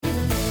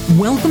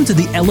Welcome to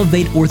the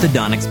Elevate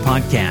Orthodontics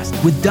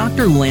podcast with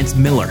Dr. Lance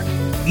Miller.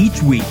 Each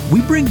week,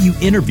 we bring you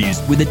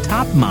interviews with the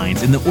top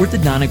minds in the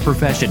orthodontic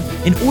profession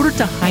in order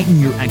to heighten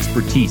your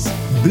expertise,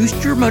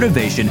 boost your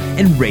motivation,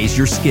 and raise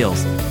your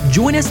skills.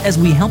 Join us as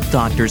we help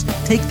doctors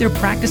take their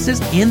practices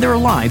and their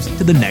lives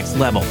to the next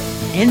level.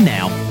 And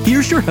now,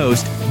 here's your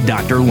host,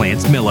 Dr.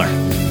 Lance Miller.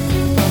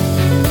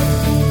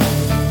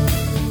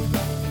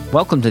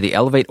 Welcome to the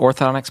Elevate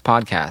Orthodontics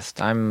podcast.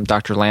 I'm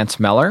Dr. Lance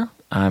Miller.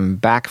 I'm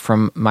back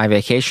from my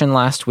vacation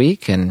last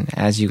week, and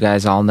as you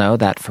guys all know,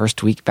 that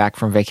first week back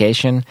from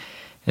vacation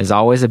is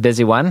always a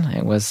busy one.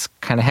 It was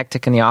kind of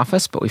hectic in the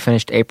office, but we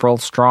finished April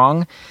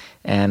strong,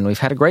 and we've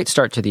had a great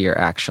start to the year,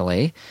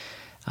 actually.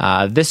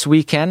 This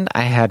weekend,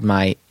 I had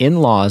my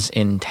in-laws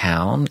in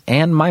town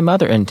and my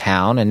mother in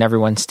town, and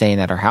everyone staying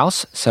at our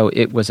house, so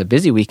it was a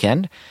busy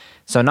weekend.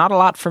 So not a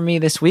lot for me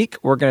this week.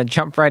 We're going to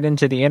jump right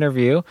into the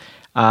interview.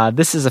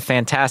 This is a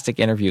fantastic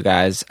interview,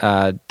 guys.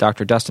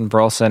 Dr. Dustin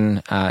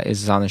Burleson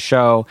is on the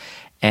show,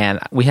 and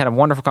we had a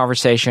wonderful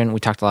conversation. We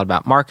talked a lot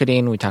about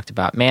marketing. We talked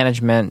about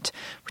management.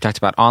 We talked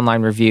about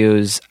online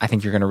reviews. I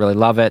think you're going to really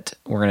love it.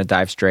 We're going to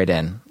dive straight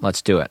in.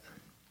 Let's do it.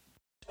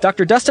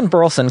 Dr. Dustin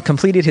Burleson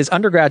completed his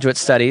undergraduate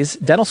studies,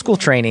 dental school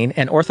training,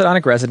 and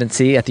orthodontic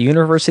residency at the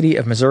University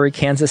of Missouri,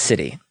 Kansas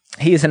City.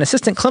 He is an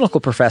assistant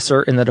clinical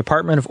professor in the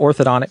Department of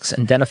Orthodontics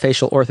and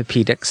Dentofacial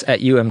Orthopedics at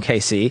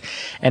UMKC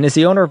and is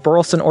the owner of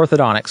Burleson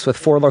Orthodontics with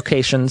 4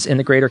 locations in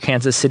the greater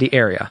Kansas City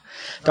area.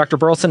 Dr.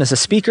 Burleson is a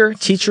speaker,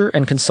 teacher,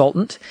 and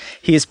consultant.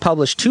 He has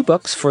published 2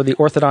 books for the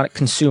orthodontic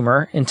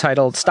consumer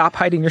entitled Stop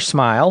Hiding Your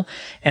Smile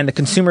and The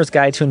Consumer's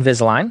Guide to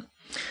Invisalign.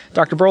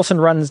 Dr. Burleson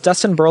runs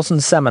Dustin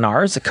Burleson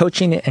Seminars, a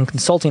coaching and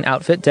consulting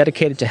outfit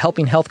dedicated to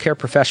helping healthcare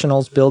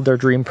professionals build their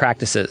dream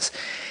practices.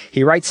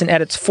 He writes and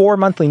edits 4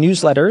 monthly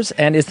newsletters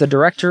and is the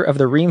director of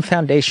the Ream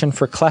Foundation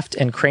for Cleft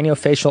and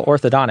Craniofacial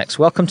Orthodontics.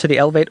 Welcome to the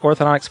Elevate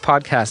Orthodontics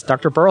podcast,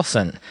 Dr.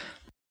 Burleson.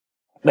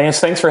 Lance,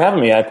 thanks for having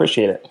me. I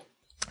appreciate it.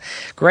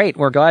 Great.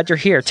 We're glad you're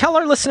here. Tell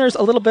our listeners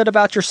a little bit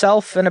about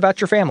yourself and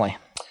about your family.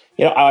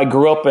 You know, I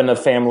grew up in a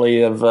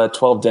family of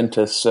 12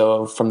 dentists,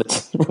 so from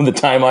the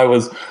time I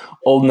was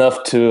old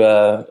enough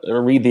to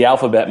read the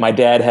alphabet, my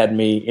dad had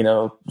me,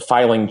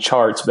 filing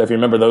charts. But if you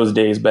remember those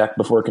days back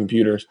before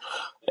computers.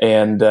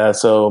 And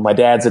so my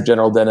dad's a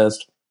general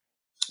dentist.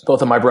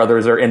 Both of my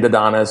brothers are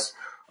endodontists.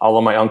 All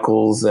of my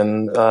uncles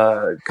and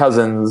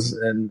cousins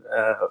and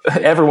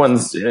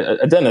everyone's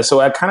a dentist. So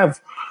I kind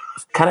of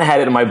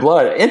had it in my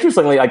blood.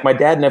 Interestingly, like my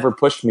dad never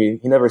pushed me.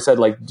 He never said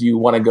like, "Do you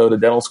want to go to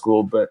dental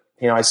school?" But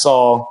I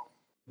saw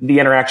the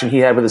interaction he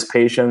had with his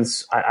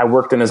patients. I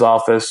worked in his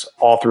office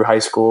all through high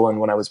school, and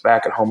when I was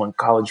back at home on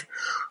college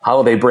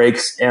holiday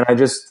breaks, and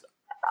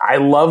I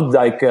loved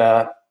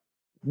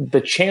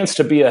the chance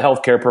to be a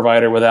healthcare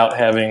provider without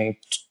having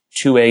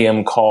 2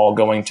 a.m. call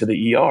going to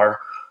the ER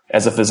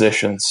as a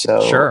physician.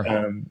 So sure.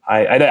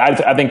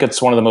 I think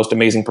it's one of the most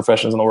amazing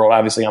professions in the world.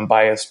 Obviously I'm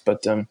biased,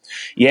 but so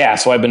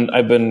I've been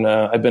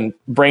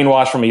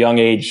brainwashed from a young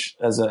age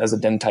as a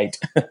dentite.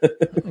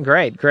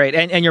 Great.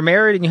 And you're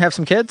married and you have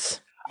some kids?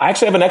 I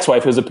actually have an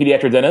ex-wife who's a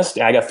pediatric dentist.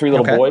 I got 3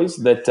 little boys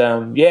that,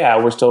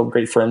 we're still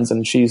great friends,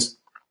 and she's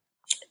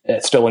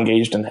still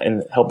engaged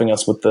in helping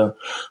us with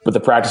the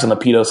practice on the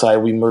pedo side.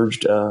 We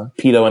merged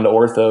pedo into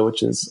ortho,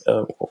 which is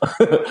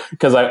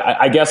because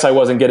I guess I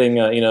wasn't getting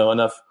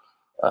enough.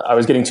 I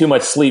was getting too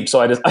much sleep,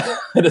 so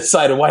I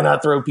decided why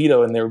not throw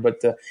pedo in there. But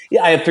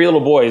I have 3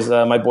 little boys.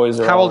 My boys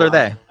are how old are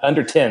they?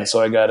 Under 10.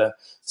 So I got a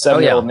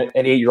 7-year-old, an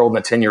 8-year-old,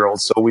 and a 10-year-old.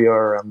 So we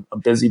are a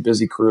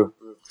busy crew.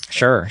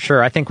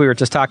 Sure. I think we were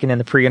just talking in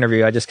the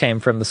pre-interview. I just came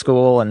from the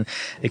school, and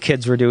the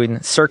kids were doing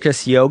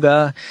circus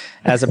yoga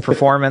as a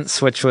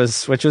performance, which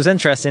was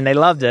interesting. They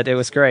loved it. It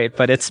was great,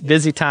 but it's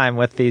busy time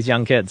with these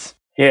young kids.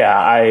 Yeah,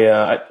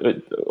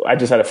 I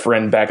just had a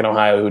friend back in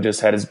Ohio who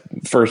just had his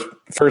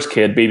first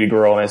kid, baby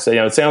girl, and I said,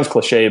 it sounds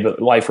cliche,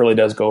 but life really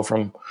does go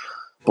from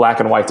black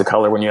and white to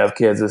color when you have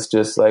kids. It's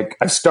just like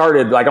I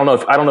started. Like I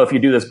don't know if you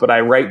do this, but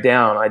I write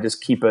down. I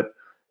just keep it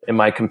in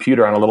my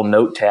computer on a little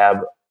note tab,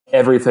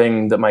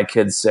 everything that my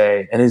kids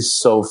say, and it's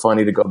so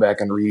funny to go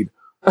back and read.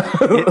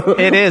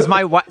 It is.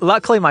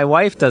 Luckily, my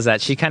wife does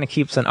that. She kind of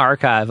keeps an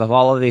archive of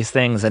all of these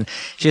things, and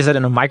she has it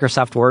in a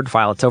Microsoft Word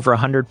file. It's over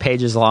 100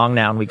 pages long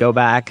now, and we go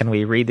back and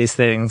we read these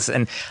things.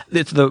 And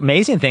the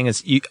amazing thing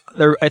is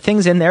there are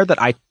things in there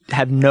that I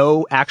had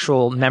no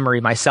actual memory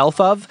myself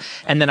of,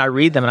 and then I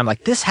read them and I'm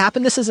like, this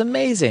happened. This is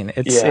amazing.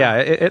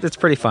 It's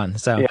pretty fun.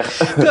 So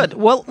good.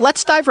 Well,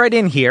 let's dive right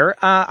in here.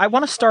 I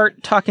want to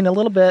start talking a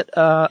little bit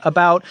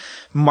about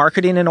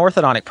marketing in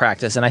orthodontic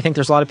practice, and I think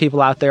there's a lot of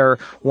people out there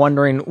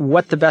wondering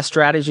what the best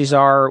strategies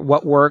are,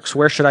 what works,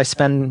 where should I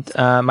spend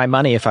my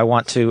money if I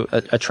want to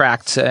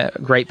attract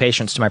great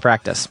patients to my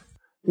practice.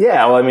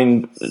 Yeah, well, I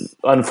mean,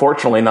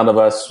 unfortunately, none of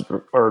us,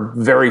 or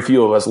very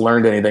few of us,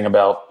 learned anything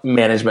about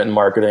management and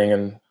marketing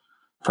and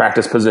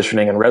practice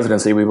positioning and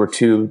residency. We were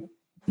too,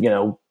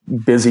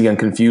 busy and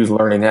confused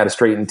learning how to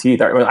straighten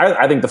teeth.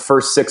 I think the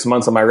first 6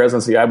 months of my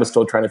residency, I was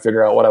still trying to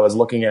figure out what I was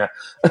looking at.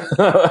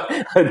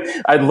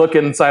 I'd look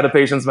inside a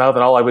patient's mouth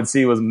and all I would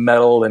see was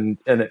metal and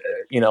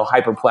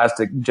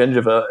hyperplastic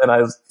gingiva. And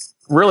I was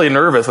really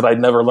nervous that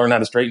I'd never learn how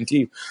to straighten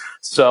teeth.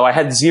 So I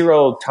had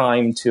zero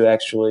time to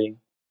actually,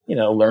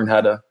 learn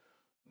how to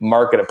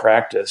market a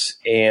practice,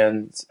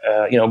 and,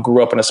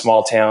 grew up in a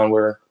small town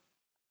where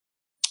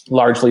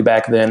largely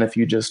back then, if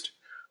you just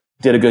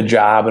did a good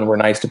job and were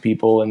nice to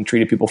people and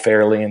treated people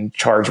fairly and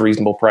charged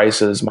reasonable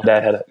prices. My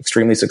dad had an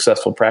extremely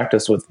successful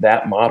practice with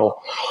that model.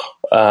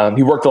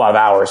 He worked a lot of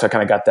hours. So I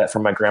kind of got that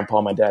from my grandpa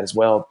and my dad as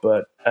well.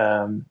 But,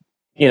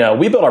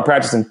 we built our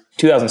practice in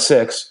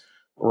 2006,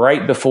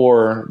 right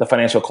before the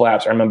financial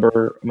collapse. I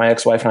remember my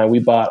ex-wife and I, we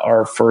bought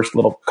our first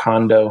little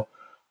condo,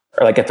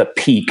 or like at the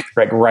peak,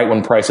 right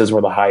when prices were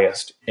the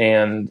highest.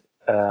 And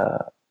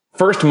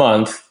first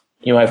month,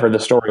 I've heard the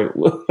story,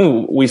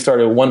 we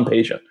started one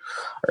patient.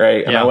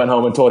 Right. And I went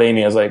home and told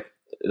Amy, I was like,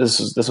 this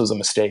was a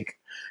mistake.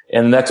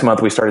 And the next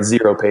month we started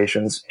 0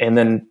 patients. And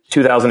then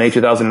 2008,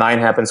 2009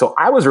 happened. So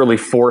I was really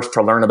forced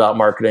to learn about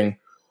marketing,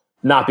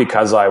 not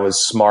because I was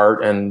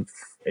smart and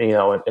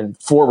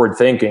forward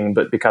thinking,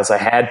 but because I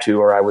had to,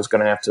 or I was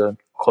going to have to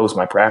close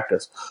my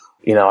practice.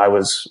 I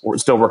was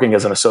still working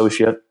as an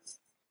associate,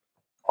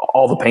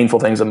 all the painful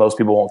things that most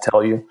people won't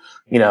tell you,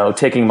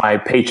 taking my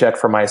paycheck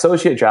from my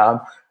associate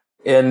job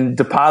and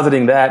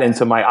depositing that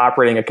into my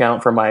operating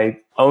account for my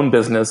own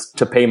business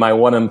to pay my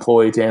one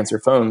employee to answer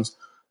phones.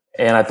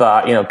 And I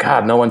thought,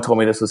 God, no one told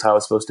me this was how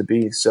it's supposed to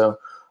be. So,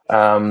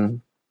 I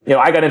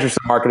got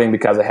interested in marketing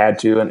because I had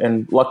to,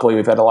 and luckily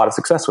we've had a lot of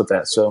success with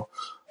that. So,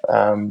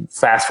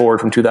 fast forward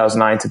from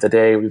 2009 to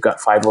today, we've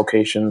got 5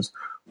 locations,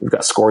 we've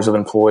got scores of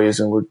employees,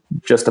 and we're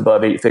just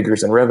above 8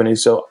 figures in revenue.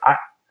 So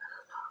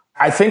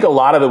I think a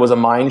lot of it was a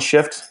mind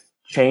shift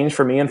change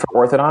for me and for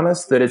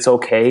orthodontists, that it's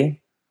okay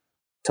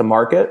to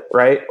market,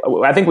 right?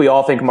 I think we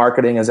all think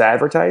marketing is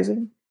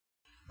advertising.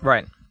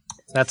 Right.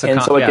 That's a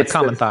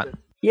common thought.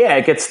 Yeah,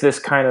 it gets this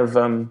kind of,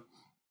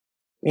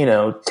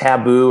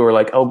 taboo, or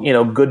like,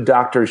 good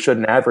doctors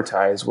shouldn't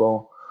advertise.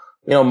 Well,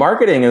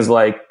 marketing is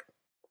like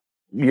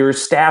your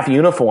staff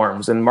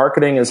uniforms, and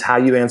marketing is how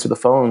you answer the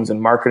phones,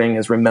 and marketing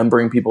is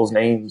remembering people's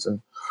names,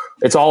 and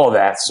it's all of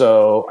that.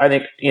 So I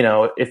think,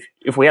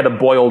 if we had to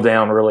boil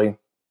down really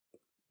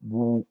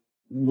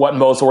what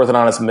most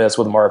orthodontists miss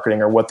with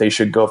marketing, or what they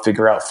should go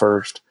figure out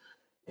first,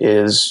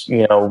 is,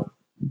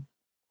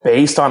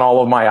 based on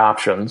all of my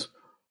options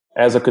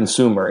as a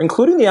consumer,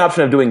 including the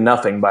option of doing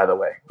nothing, by the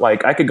way.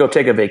 Like, I could go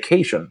take a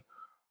vacation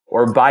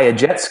or buy a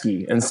jet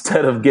ski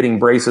instead of getting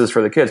braces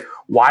for the kids.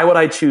 Why would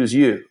I choose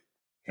you?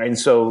 And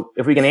so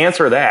if we can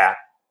answer that,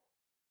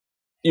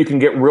 you can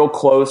get real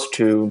close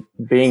to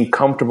being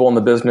comfortable in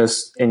the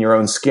business, in your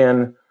own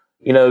skin.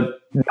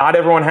 Not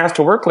everyone has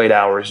to work late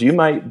hours. You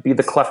might be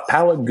the cleft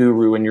palate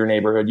guru in your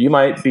neighborhood. You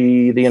might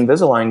be the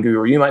Invisalign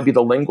guru. You might be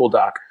the lingual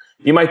doc.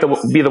 You might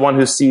be the one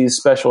who sees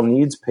special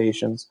needs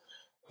patients.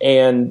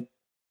 And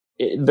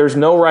there's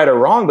no right or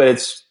wrong, but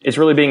it's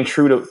really being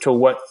true to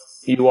what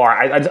you are.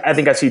 I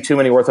think I see too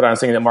many orthodontists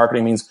saying that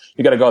marketing means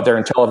you got to go out there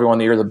and tell everyone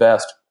that you're the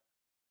best.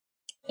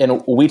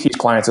 And we teach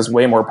clients it's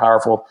way more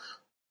powerful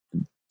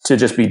to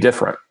just be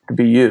different, to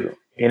be you,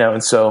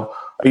 and so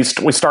we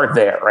start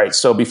there, right?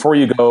 So before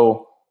you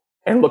go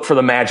and look for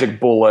the magic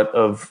bullet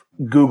of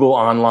Google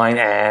online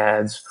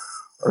ads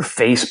or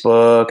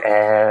Facebook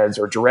ads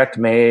or direct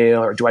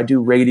mail, or do I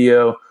do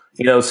radio?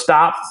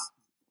 Stop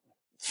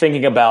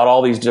thinking about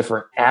all these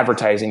different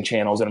advertising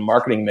channels and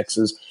marketing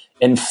mixes,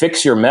 and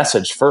fix your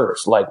message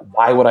first. Like,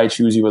 why would I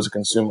choose you as a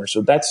consumer?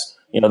 So that's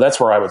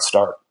where I would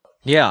start.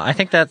 Yeah, I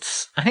think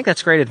that's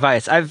great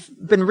advice. I've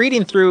been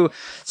reading through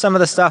some of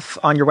the stuff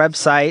on your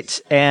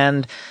website,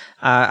 and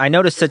I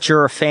noticed that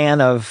you're a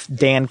fan of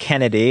Dan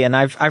Kennedy, and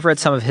I've read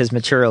some of his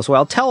material as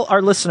well. Tell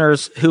our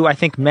listeners, who I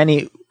think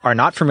many are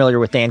not familiar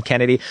with Dan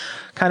Kennedy,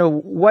 kind of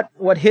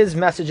what his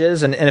message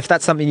is, and if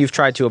that's something you've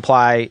tried to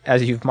apply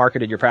as you've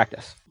marketed your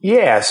practice.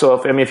 Yeah. So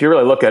if you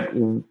really look at,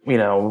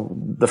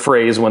 the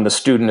phrase, when the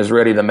student is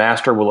ready, the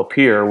master will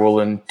appear. Well,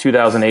 in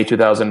 2008,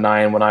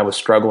 2009, when I was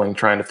struggling,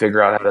 trying to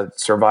figure out how to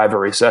survive a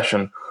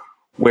recession,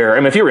 where,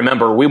 if you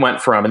remember, we went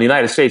from, in the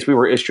United States, we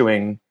were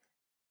issuing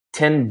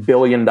 $10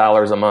 billion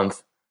a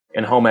month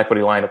in home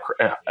equity line of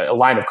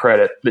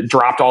credit that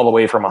dropped all the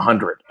way from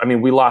 100.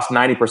 We lost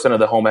 90% of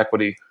the home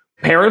equity.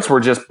 Parents were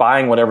just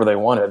buying whatever they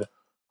wanted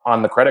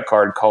on the credit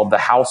card, called "The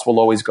House Will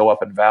Always Go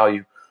Up in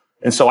Value."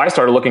 And so I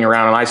started looking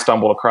around, and I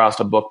stumbled across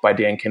a book by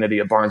Dan Kennedy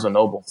at Barnes &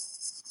 Noble.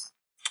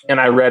 And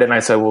I read it, and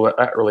I said, well,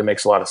 that really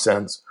makes a lot of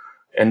sense.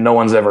 And no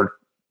one's ever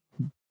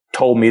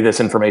told me this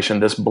information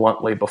this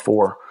bluntly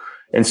before.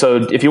 And so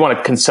if you want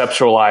to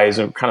conceptualize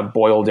and kind of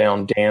boil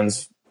down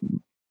Dan's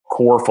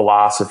core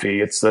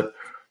philosophy, it's that,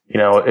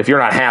 if you're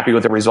not happy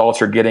with the results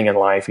you're getting in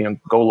life,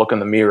 go look in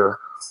the mirror.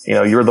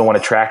 You're the one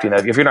attracting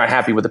that. If you're not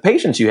happy with the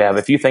patients you have,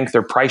 if you think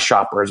they're price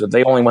shoppers, if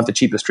they only want the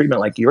cheapest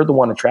treatment, you're the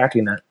one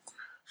attracting that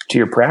to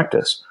your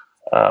practice.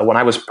 When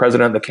I was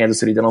president of the Kansas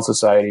City Dental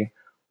Society,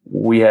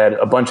 we had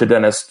a bunch of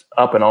dentists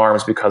up in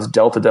arms because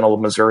Delta Dental of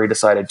Missouri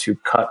decided to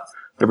cut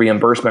the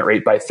reimbursement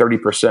rate by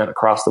 30%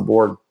 across the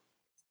board.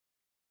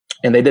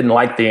 And they didn't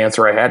like the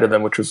answer I had to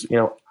them, which was,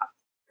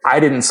 I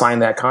didn't sign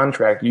that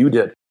contract. You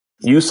did.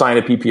 You signed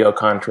a PPO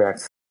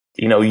contract.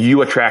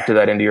 You attracted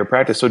that into your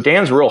practice. So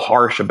Dan's real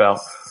harsh about,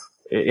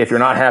 if you're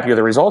not happy with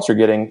the results you're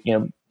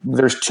getting,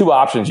 there's two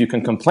options. You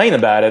can complain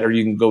about it or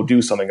you can go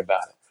do something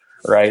about it.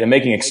 Right. And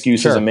making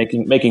excuses and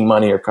making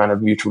money are kind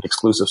of mutually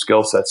exclusive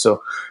skill sets.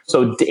 So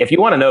if you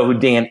want to know who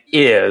Dan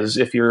is,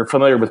 if you're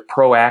familiar with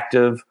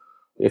Proactive,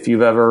 if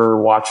you've ever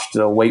watched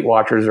Weight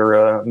Watchers or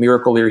a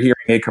Miracle Ear hearing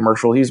aid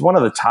commercial, he's one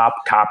of the top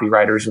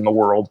copywriters in the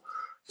world.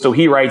 So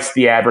he writes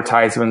the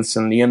advertisements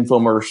and the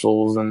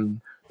infomercials and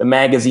the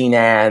magazine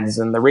ads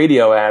and the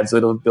radio ads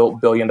that have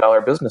built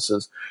billion-dollar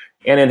businesses.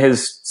 And in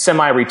his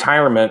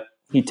semi-retirement,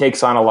 he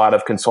takes on a lot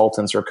of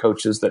consultants or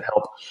coaches that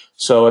help.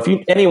 So if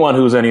anyone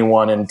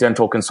in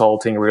dental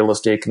consulting, real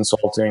estate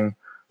consulting,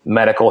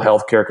 medical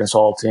healthcare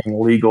consulting,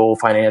 legal,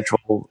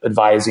 financial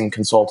advising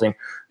consulting,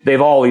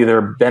 they've all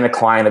either been a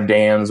client of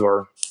Dan's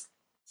or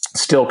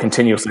still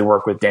continuously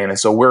work with Dan. And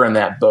so we're in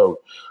that boat.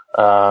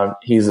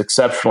 He's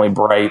exceptionally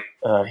bright.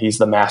 He's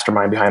the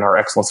mastermind behind our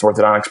Excellence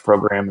Orthodontics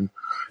program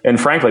and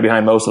frankly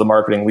behind most of the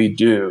marketing we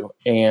do.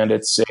 And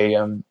it's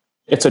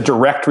a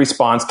direct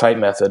response type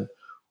method.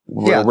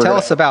 Tell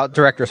us about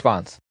direct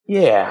response.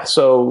 Yeah.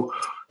 So,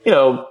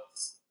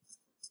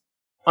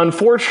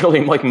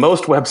 unfortunately, like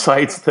most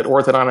websites that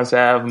orthodontists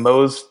have,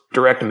 most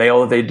direct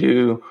mail that they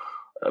do,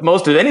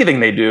 most of anything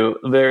they do,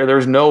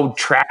 there's no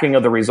tracking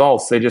of the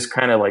results. They just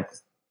kind of like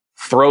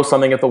throw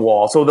something at the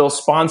wall. So they'll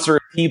sponsor a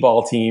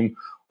T-ball team,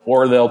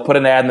 or they'll put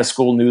an ad in the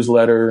school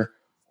newsletter,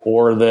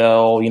 or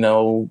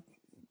they'll,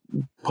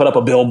 put up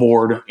a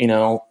billboard,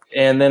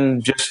 and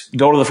then just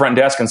go to the front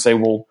desk and say,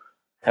 well,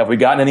 have we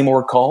gotten any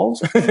more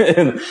calls?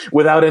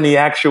 Without any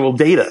actual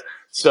data.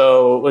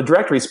 So a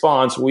direct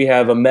response, we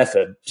have a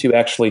method to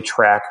actually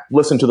track,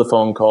 listen to the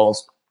phone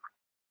calls,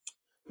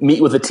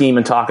 meet with the team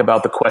and talk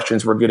about the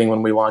questions we're getting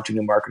when we launch a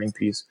new marketing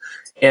piece,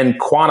 and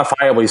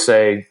quantifiably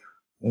say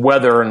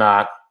whether or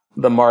not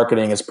the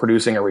marketing is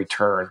producing a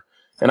return.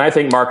 And I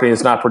think marketing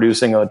is not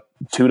producing a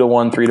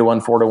 2-to-1,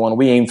 3-to-1, 4-to-1.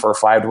 We aim for a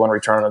 5-to-1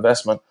 return on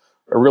investment.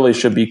 It really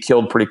should be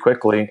killed pretty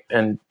quickly,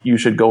 and you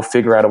should go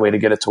figure out a way to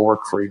get it to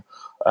work for you.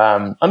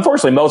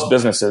 Unfortunately, most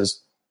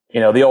businesses,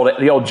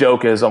 the old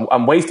joke is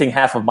I'm wasting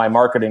half of my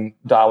marketing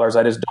dollars.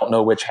 I just don't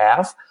know which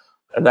half.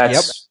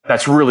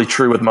 That's really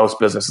true with most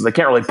businesses. They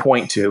can't really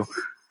point to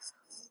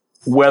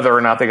whether or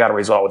not they got a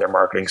result with their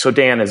marketing. So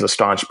Dan is a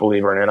staunch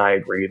believer, and I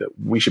agree that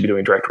we should be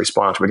doing direct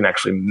response. We can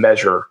actually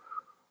measure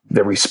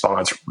the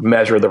response,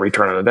 measure the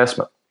return on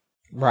investment.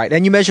 Right.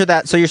 And you measure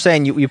that. So you're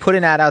saying you put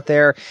an ad out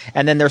there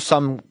and then there's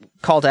some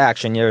call to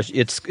action.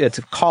 It's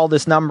call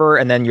this number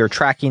and then you're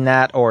tracking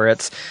that, or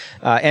it's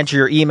enter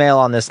your email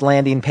on this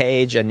landing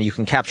page and you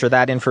can capture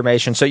that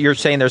information. So you're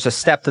saying there's a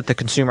step that the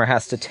consumer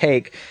has to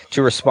take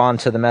to respond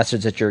to the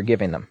message that you're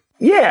giving them.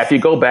 Yeah. If you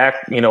go back,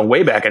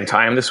 way back in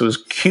time, this was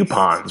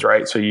coupons,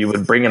 right? So you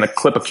would bring in a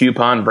clip of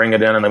coupon, bring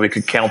it in, and then we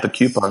could count the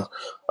coupons.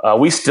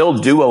 We still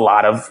do a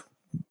lot of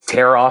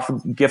tear off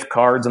gift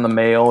cards in the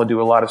mail and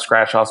do a lot of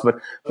scratch offs,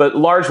 but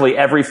largely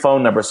every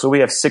phone number. So we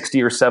have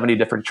 60 or 70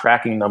 different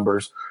tracking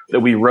numbers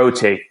that we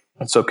rotate.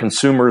 And so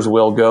consumers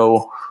will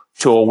go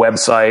to a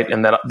website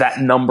and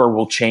that number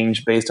will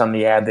change based on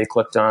the ad they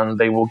clicked on.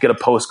 They will get a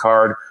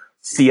postcard,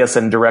 see us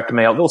in direct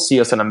mail. They'll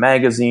see us in a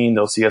magazine.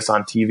 They'll see us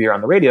on TV or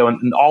on the radio.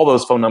 And all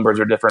those phone numbers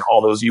are different.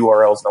 All those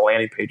URLs and the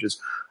landing pages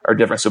are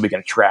different, so we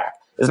can track.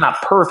 It's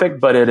not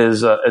perfect, but it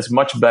is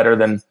much better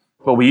than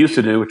what we used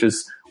to do, which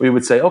is we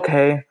would say,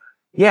 okay,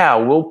 yeah,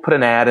 we'll put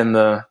an ad in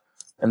the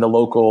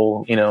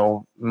local,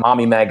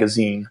 mommy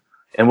magazine,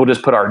 and we'll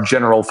just put our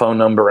general phone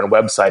number and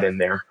website in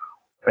there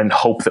and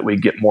hope that we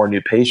get more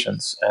new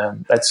patients.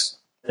 And that's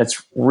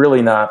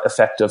really not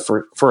effective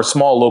for a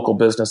small local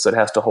business that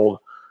has to hold,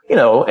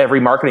 every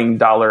marketing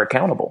dollar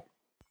accountable.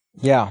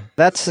 Yeah,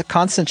 that's a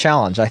constant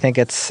challenge. I think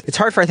it's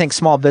hard for,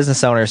 small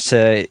business owners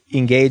to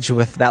engage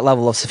with that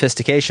level of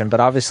sophistication, but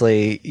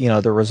obviously,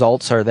 the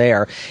results are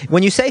there.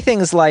 When you say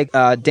things like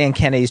Dan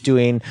Kennedy's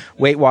doing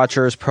Weight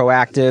Watchers,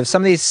 Proactive,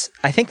 some of these,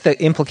 I think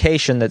the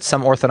implication that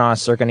some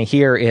orthodontists are going to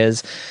hear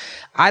is,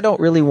 I don't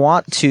really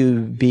want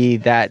to be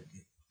that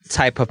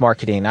type of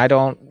marketing. I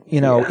don't,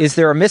 Is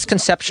there a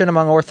misconception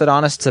among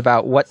orthodontists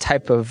about what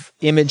type of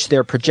image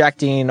they're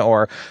projecting,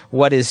 or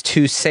what is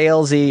too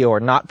salesy or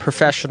not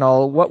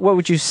professional? What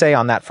would you say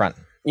on that front?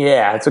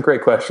 Yeah, it's a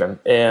great question.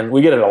 And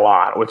we get it a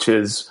lot, which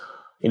is,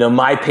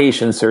 my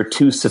patients are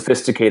too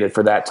sophisticated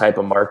for that type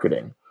of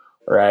marketing,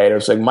 right? Or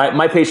it's like,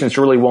 my patients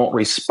really won't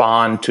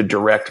respond to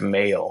direct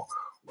mail.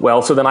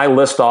 Well, so then I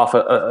list off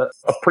a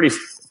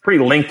pretty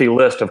lengthy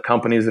list of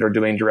companies that are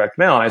doing direct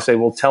mail. And I say,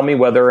 well, tell me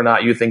whether or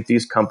not you think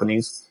these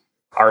companies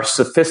are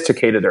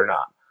sophisticated or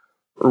not.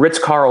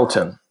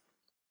 Ritz-Carlton,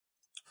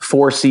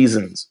 Four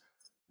Seasons,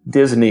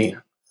 Disney,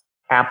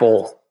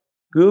 Apple,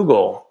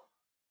 Google,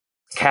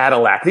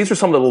 Cadillac. These are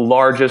some of the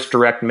largest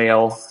direct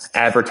mail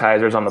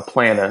advertisers on the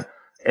planet.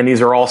 And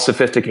these are all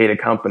sophisticated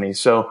companies.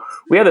 So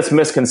we have this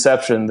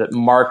misconception that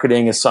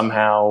marketing is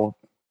somehow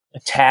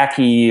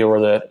tacky, or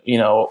that,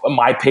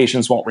 my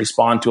patients won't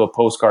respond to a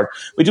postcard.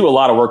 We do a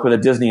lot of work with the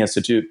Disney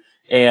Institute.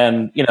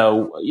 And,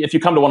 if you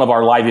come to one of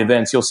our live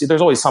events, you'll see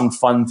there's always some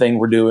fun thing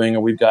we're doing,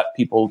 or we've got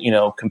people,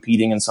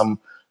 competing in some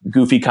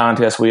goofy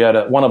contest. We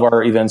had one of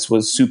our events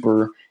was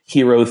superhero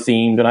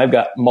themed, and I've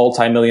got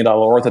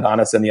multi-million-dollar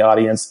orthodontists in the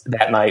audience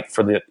that night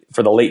for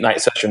the late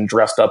night session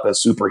dressed up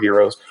as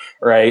superheroes,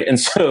 right? And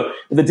so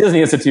the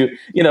Disney Institute,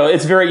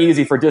 it's very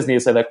easy for Disney to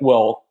say like,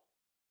 well,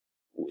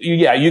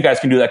 yeah, you guys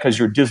can do that because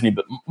you're Disney,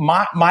 but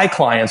my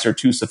clients are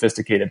too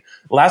sophisticated.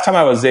 Last time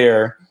I was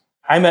there,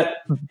 I met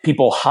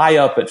people high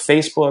up at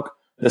Facebook,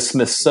 the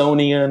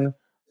Smithsonian,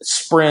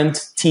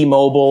 Sprint,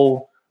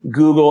 T-Mobile,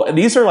 Google. And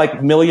these are like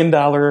 $1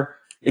 million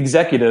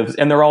executives,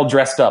 and they're all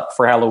dressed up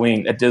for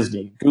Halloween at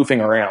Disney,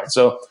 goofing around.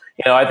 So,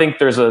 I think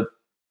there's a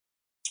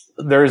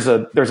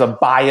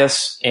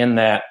bias in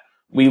that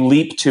we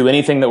leap to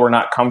anything that we're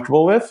not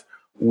comfortable with.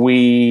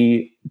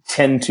 We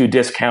tend to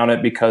discount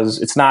it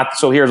because it's not.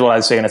 So here's what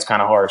I say, and it's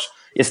kind of harsh.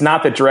 It's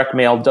not that direct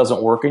mail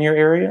doesn't work in your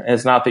area, and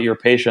it's not that your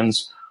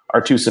patients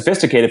are too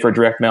sophisticated for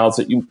direct mail. It's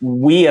that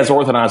we as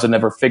orthodontists have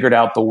never figured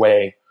out the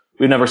way.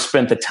 We've never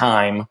spent the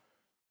time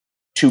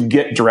to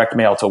get direct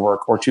mail to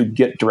work, or to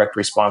get direct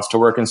response to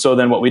work. And so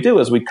then what we do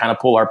is we kind of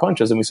pull our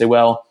punches and we say,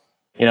 well,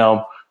 I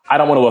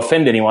don't want to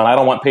offend anyone. I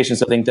don't want patients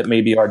to think that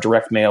maybe our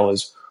direct mail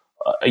is,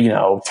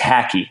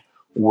 tacky,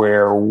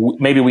 where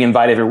maybe we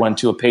invite everyone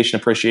to a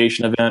patient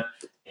appreciation event,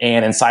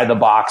 and inside the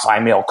box, I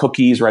mail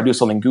cookies or I do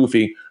something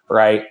goofy,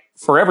 right?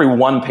 For every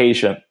one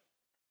patient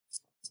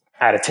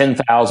out of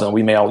 10,000,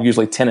 we mail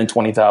usually 10 and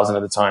 20,000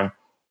 at a time.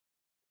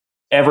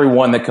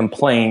 Everyone that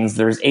complains,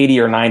 there's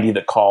 80 or 90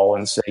 that call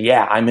and say,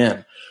 yeah, I'm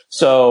in.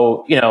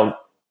 So,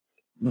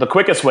 the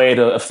quickest way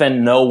to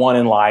offend no one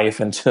in life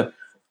and to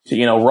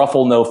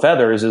ruffle no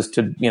feathers is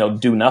to,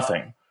 do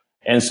nothing.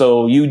 And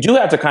so you do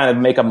have to kind of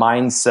make a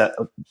mindset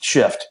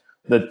shift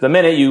that the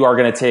minute you are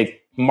going to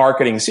take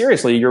marketing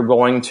seriously, you're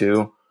going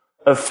to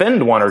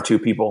offend one or two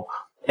people.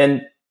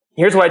 And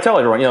here's what I tell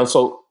everyone,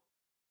 so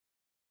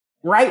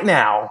right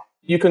now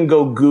you can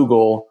go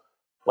Google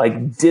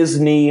like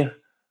Disney,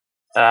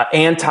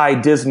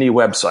 anti-Disney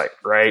website,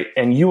 right?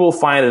 And you will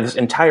find this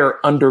entire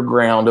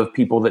underground of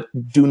people that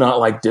do not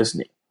like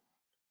Disney.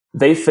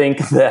 They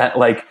think that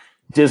like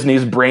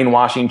Disney's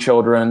brainwashing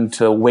children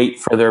to wait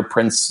for their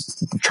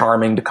Prince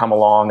Charming to come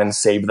along and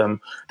save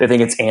them. They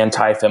think it's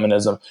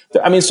anti-feminism.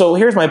 I mean, so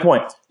here's my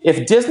point.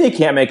 If Disney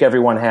can't make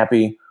everyone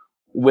happy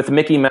with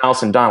Mickey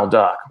Mouse and Donald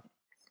Duck,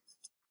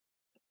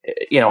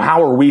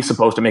 how are we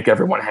supposed to make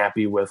everyone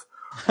happy with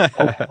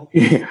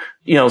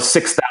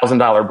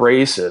 $6,000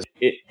 braces?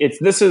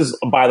 This is,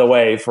 by the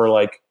way, for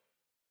like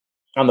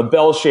on the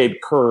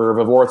bell-shaped curve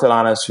of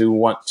orthodontists who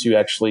want to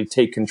actually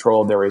take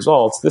control of their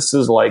results. This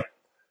is like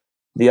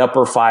the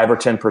upper 5 or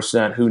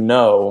 10% who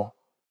know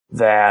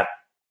that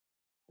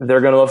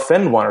they're going to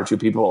offend one or two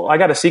people. I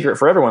got a secret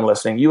for everyone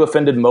listening. You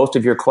offended most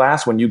of your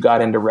class when you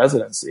got into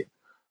residency,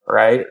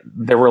 right?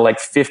 There were like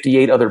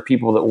 58 other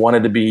people that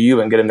wanted to be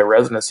you and get into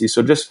residency.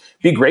 So just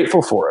be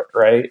grateful for it,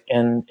 right?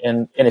 And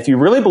if you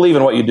really believe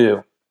in what you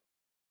do,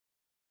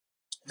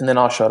 and then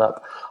I'll shut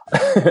up.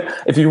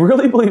 If you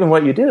really believe in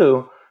what you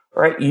do,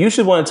 right, you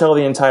should want to tell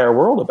the entire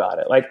world about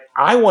it. Like,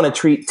 I want to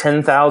treat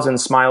 10,000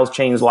 Smiles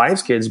Change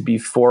Lives kids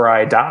before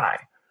I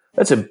die.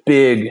 That's a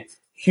big,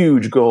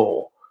 huge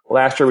goal.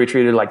 Last year we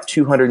treated like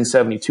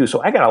 272.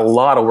 So I got a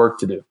lot of work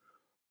to do.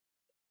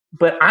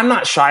 But I'm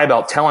not shy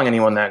about telling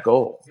anyone that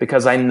goal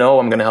because I know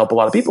I'm going to help a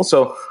lot of people.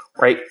 So,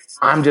 right,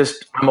 I'm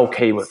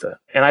okay with it.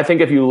 And I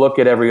think if you look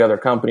at every other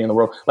company in the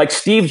world, like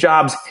Steve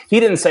Jobs, he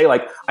didn't say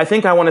like, I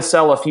think I want to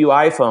sell a few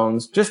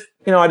iPhones.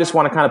 I just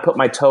want to kind of put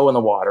my toe in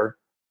the water.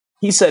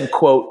 He said,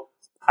 quote,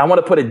 I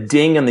want to put a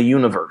ding in the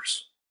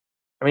universe.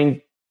 I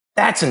mean,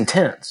 that's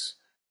intense.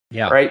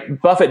 Yeah.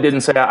 Right. Buffett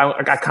didn't say,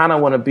 I kind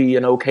of want to be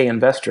an okay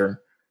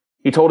investor.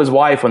 He told his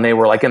wife when they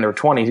were like in their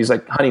 20s, he's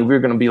like, honey, we're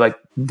going to be like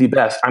the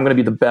best. I'm going to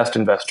be the best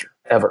investor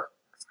ever.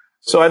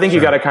 So I think you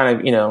got to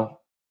kind of,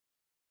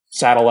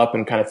 saddle up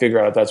and kind of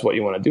figure out if that's what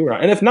you want to do.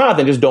 And if not,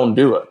 then just don't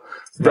do it.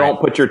 Don't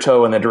put your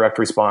toe in the direct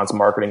response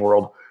marketing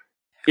world.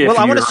 Well,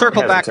 I want to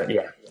circle back.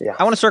 Yeah.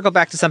 I want to circle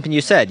back to something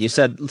you said. You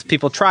said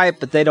people try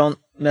it, but they don't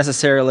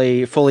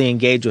necessarily fully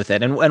engage with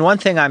it. And one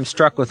thing I'm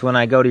struck with when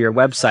I go to your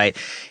website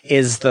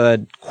is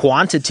the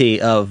quantity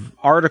of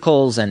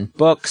articles and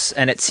books.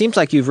 And it seems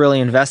like you've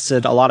really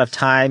invested a lot of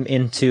time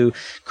into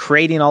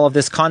creating all of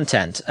this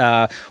content.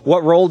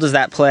 What role does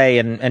that play?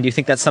 And do you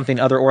think that's something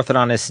other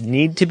orthodontists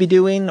need to be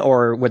doing,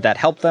 or would that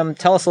help them?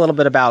 Tell us a little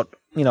bit about,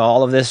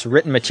 all of this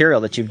written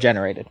material that you've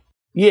generated.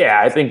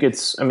 Yeah, I think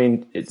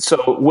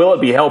so will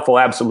it be helpful?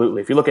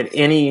 Absolutely. If you look at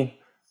any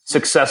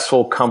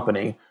successful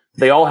company,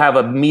 they all have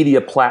a media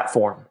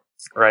platform,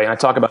 right? And I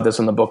talk about this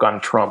in the book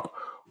on Trump,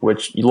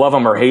 which you love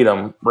him or hate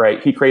him,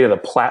 right? He created a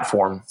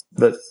platform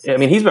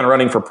he's been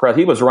running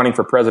he was running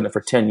for president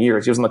for 10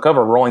 years. He was on the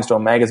cover of Rolling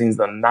Stone magazines in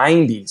the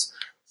 90s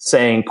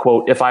saying,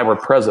 quote, if I were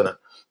president.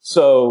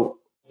 So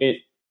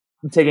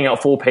taking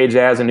out full page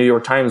ads in New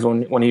York Times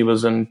when he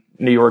was in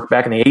New York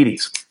back in the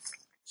 80s.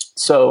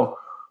 So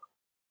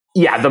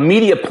yeah, the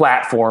media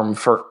platform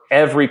for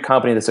every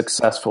company that's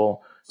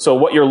successful. So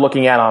what you're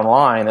looking at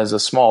online is a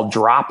small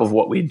drop of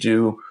what we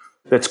do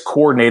that's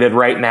coordinated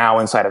right now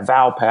inside of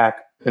Valpak,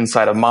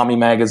 inside of mommy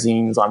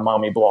magazines, on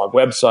mommy blog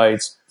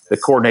websites,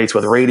 that coordinates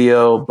with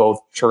radio,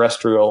 both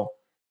terrestrial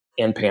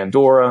and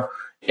Pandora.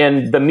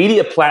 And the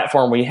media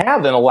platform we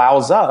have then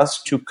allows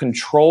us to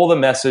control the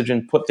message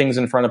and put things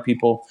in front of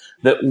people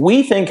that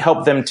we think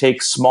help them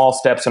take small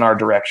steps in our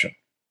direction.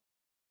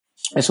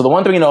 And so the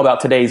one thing you know about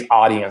today's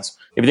audience,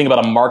 if you think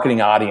about a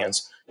marketing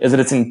audience, is that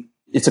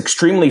it's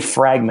extremely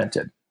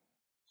fragmented.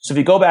 So if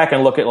you go back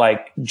and look at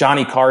like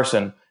Johnny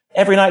Carson,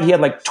 every night he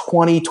had like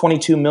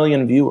 22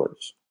 million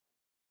viewers.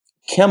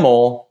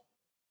 Kimmel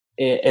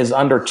is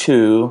under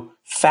 2.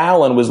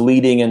 Fallon was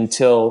leading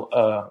until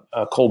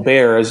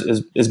Colbert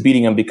is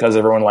beating him because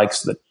everyone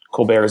likes that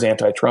Colbert is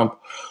anti-Trump.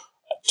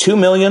 2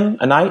 million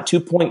a night,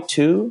 2.2.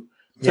 So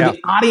the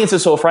audience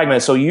is so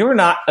fragmented.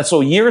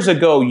 So years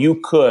ago you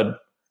could,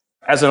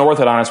 as an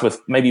orthodontist with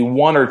maybe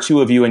 1 or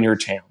 2 of you in your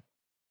town,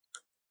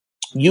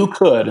 you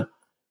could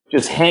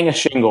just hang a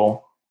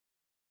shingle,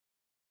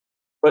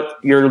 put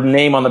your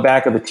name on the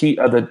back of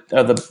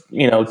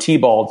the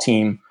T-ball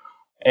team,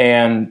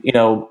 and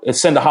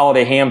send a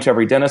holiday ham to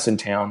every dentist in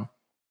town,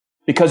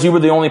 because you were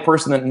the only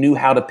person that knew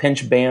how to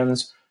pinch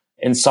bands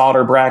and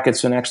solder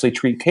brackets and actually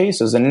treat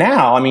cases. And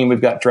now, I mean,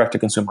 we've got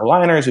direct-to-consumer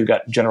aligners, we've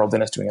got general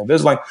dentists doing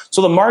Invisalign.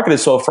 So the market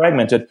is so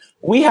fragmented.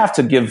 We have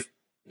to give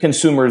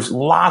consumers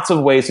lots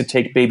of ways to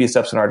take baby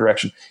steps in our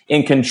direction.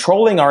 In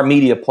controlling our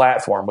media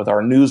platform with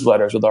our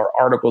newsletters, with our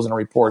articles and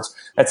reports,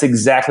 that's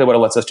exactly what it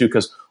lets us do,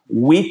 because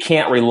we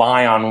can't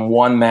rely on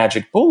one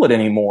magic bullet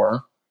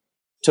anymore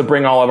to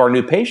bring all of our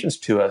new patients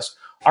to us.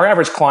 Our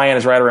average client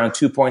is right around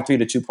 $2.3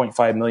 to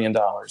 $2.5 million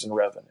in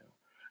revenue.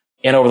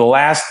 And over the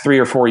last 3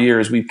 or 4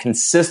 years, we've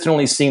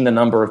consistently seen the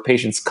number of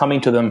patients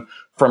coming to them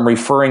from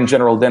referring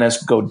general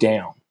dentists go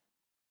down.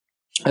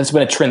 And it's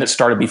been a trend that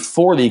started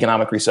before the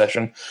economic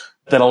recession,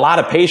 that a lot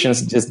of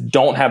patients just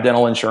don't have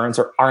dental insurance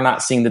or are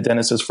not seeing the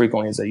dentist as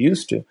frequently as they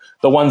used to.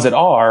 The ones that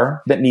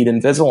need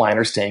Invisalign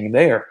are staying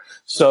there.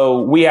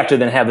 So we have to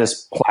then have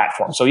this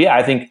platform. So yeah,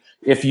 I think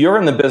if you're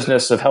in the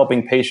business of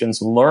helping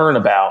patients learn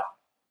about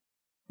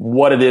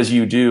what it is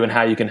you do and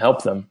how you can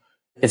help them,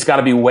 it's got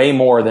to be way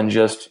more than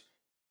just,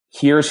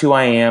 here's who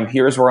I am,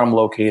 here's where I'm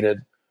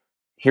located,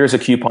 here's a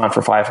coupon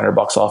for $500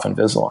 off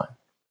Invisalign.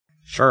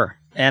 Sure.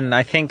 And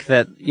I think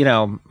that,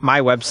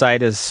 my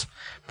website is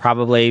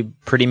probably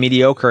pretty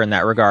mediocre in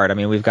that regard. I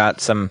mean, we've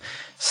got some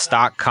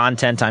stock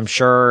content, I'm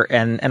sure,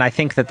 and I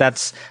think that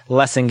that's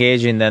less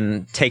engaging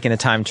than taking the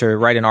time to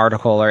write an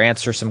article or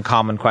answer some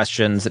common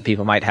questions that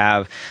people might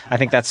have. I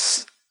think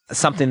that's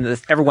something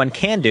that everyone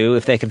can do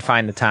if they can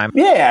find the time.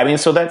 Yeah, I mean,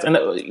 so that's, and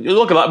you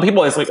look at a lot of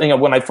people, it's like,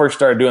 when I first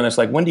started doing this,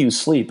 like, when do you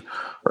sleep,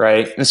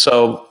 right? And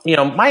so,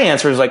 my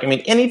answer is like, I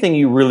mean, anything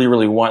you really,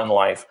 really want in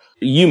life,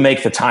 you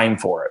make the time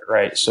for it,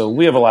 right? So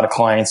we have a lot of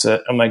clients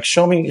that I'm like,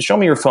 show me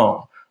your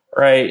phone,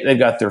 right? They've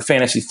got their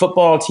fantasy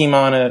football team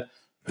on it.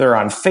 They're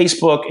on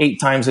Facebook 8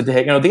 times a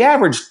day. The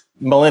average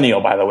millennial,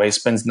 by the way,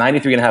 spends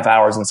 93.5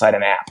 hours inside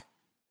an app.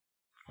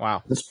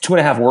 Wow. That's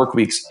 2.5 work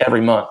weeks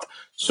every month.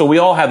 So we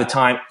all have the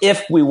time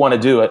if we want to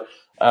do it.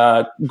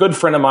 Good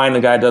friend of mine,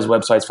 the guy does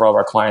websites for all of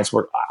our clients,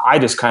 where I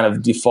just kind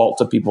of default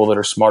to people that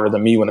are smarter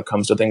than me when it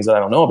comes to things that I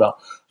don't know about.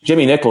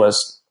 Jimmy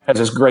Nicholas has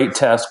this great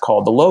test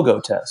called the logo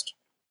test.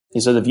 He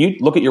says, if you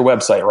look at your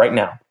website right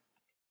now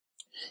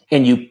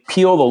and you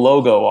peel the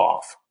logo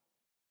off,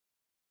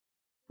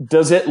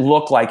 does it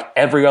look like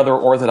every other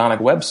orthodontic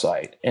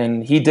website?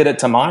 And he did it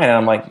to mine, and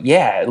I'm like,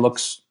 yeah, it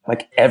looks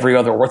like every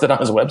other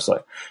orthodontist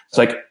website. It's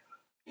like,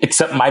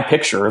 except my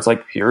picture. It's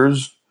like,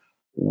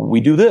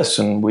 we do this,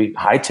 and we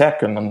high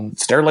tech, and then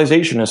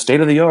sterilization is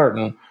state of the art,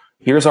 and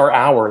here's our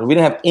hours. We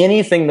didn't have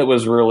anything that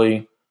was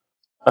really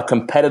a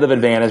competitive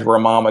advantage where a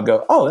mom would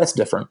go, oh, that's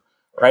different,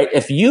 right?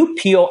 If you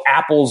peel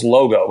Apple's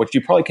logo, which you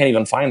probably can't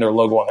even find their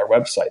logo on their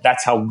website,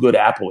 that's how good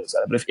Apple is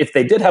at it. But if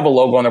they did have a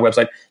logo on their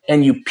website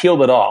and you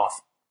peeled it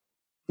off,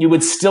 you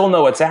would still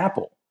know it's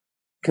Apple,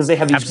 because they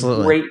have these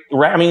great,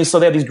 so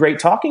they have these great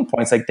talking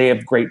points. Like, they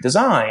have great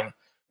design.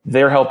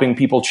 They're helping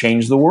people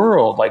change the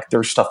world. Like,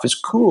 their stuff is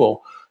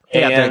cool.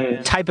 Yeah, and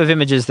the type of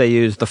images they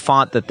use, the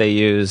font that they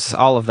use,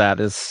 all of that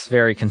is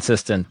very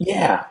consistent.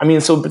 Yeah. I mean,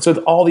 so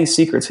all these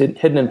secrets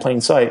hidden in plain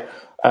sight.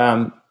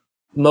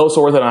 Most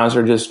orthodontists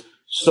are just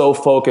so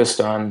focused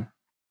on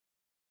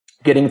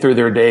getting through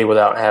their day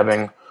without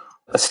having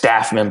a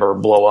staff member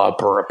blow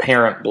up or a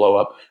parent blow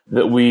up,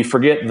 that we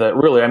forget that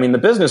really, I mean, the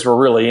business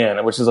we're really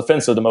in, which is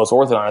offensive to most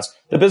orthodontists,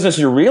 the business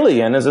you're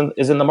really in is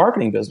in the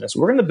marketing business.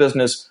 We're in the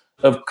business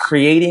of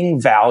creating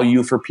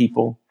value for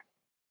people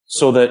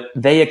so that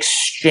they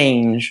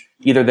exchange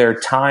either their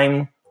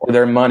time or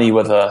their money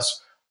with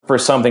us for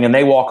something, and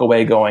they walk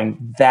away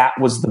going, that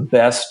was the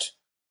best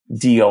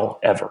deal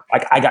ever.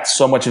 Like, I got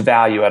so much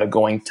value out of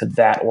going to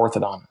that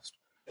orthodontist.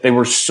 They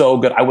were so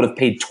good. I would have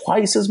paid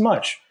twice as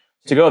much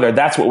to go there.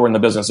 That's what we're in the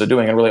business of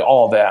doing. And really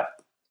all of that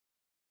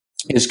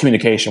is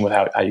communication with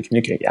how you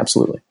communicate.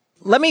 Absolutely.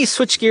 Let me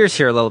switch gears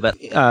here a little bit.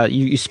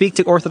 You speak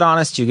to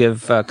orthodontists, you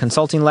give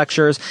consulting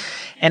lectures,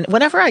 and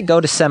whenever I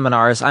go to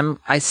seminars,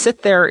 I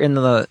sit there in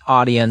the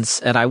audience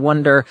and I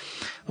wonder,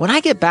 when I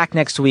get back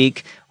next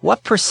week,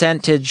 what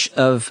percentage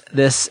of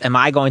this am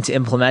I going to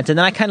implement? And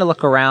then I kind of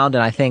look around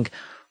and I think,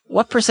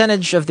 what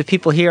percentage of the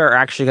people here are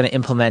actually going to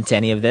implement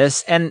any of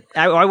this? And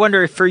I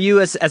wonder if for you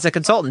as a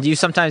consultant, do you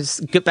sometimes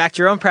get back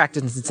to your own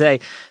practice and say,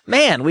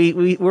 man,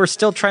 we're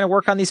still trying to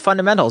work on these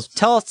fundamentals.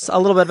 Tell us a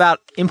little bit about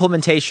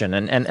implementation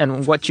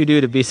and what you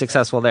do to be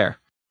successful there.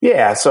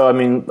 Yeah. So, I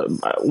mean,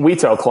 we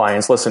tell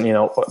clients, listen,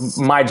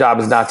 my job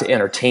is not to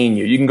entertain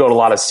you. You can go to a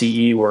lot of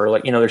CE where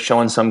they're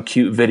showing some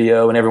cute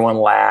video and everyone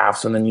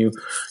laughs, and then you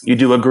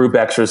do a group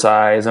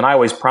exercise. And I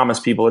always promise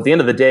people at the end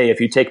of the day,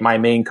 if you take my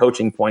main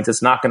coaching points,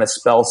 it's not going to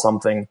spell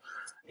something,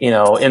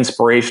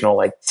 inspirational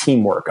like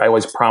teamwork. I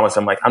always promise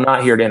I'm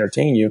not here to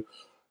entertain you.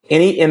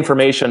 Any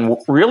information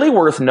really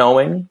worth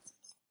knowing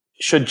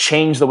should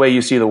change the way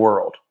you see the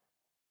world.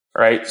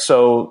 Right.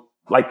 So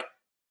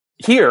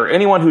here,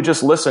 anyone who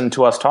just listened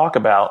to us talk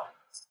about,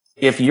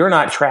 if you're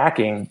not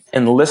tracking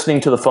and listening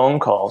to the phone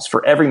calls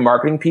for every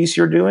marketing piece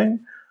you're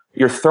doing,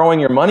 you're throwing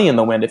your money in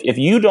the wind. If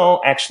you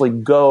don't actually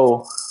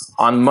go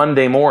on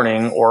Monday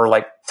morning or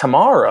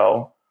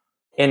tomorrow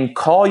and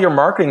call your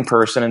marketing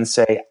person and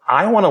say,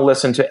 I want to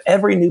listen to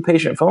every new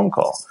patient phone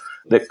call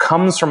that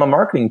comes from a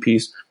marketing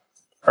piece,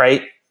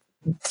 right?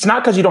 It's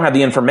not because you don't have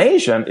the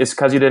information, it's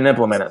because you didn't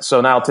implement it.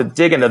 So now to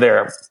dig into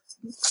there,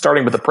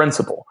 starting with the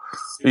principle,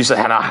 you said,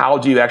 how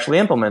do you actually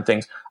implement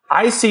things?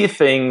 I see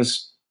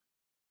things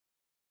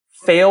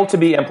fail to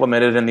be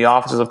implemented in the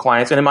offices of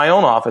clients and in my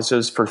own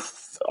offices for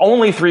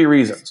only 3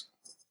 reasons.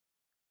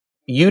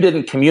 You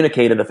didn't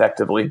communicate it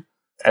effectively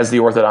as the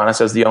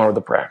orthodontist, as the owner of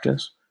the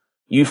practice.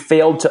 You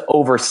failed to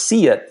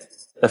oversee it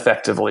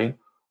effectively,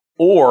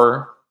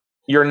 or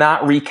you're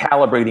not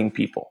recalibrating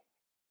people,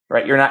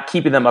 right? You're not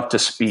keeping them up to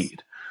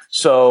speed.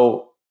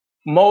 So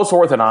most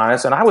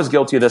orthodontists, and I was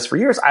guilty of this for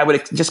years, I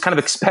would just kind of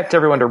expect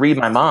everyone to read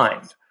my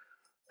mind,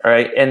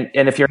 right? And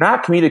if you're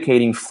not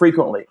communicating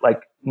frequently,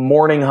 like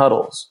morning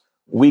huddles,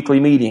 weekly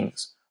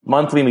meetings,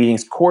 monthly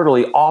meetings,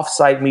 quarterly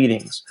off-site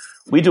meetings,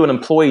 we do an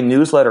employee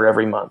newsletter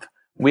every month.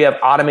 We have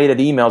automated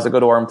emails that go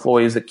to our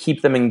employees that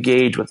keep them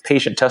engaged with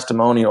patient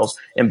testimonials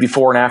and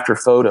before and after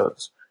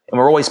photos. And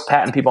we're always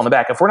patting people on the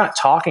back. If we're not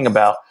talking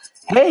about,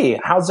 hey,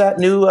 how's that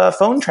new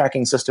phone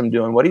tracking system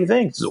doing? What do you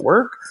think? Does it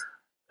work?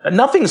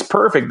 Nothing's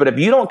perfect, but if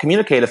you don't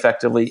communicate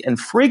effectively and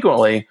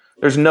frequently,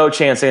 there's no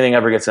chance anything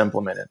ever gets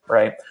implemented,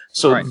 right?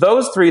 So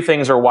Those 3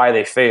 things are why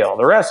they fail.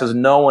 The rest is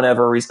no one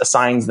ever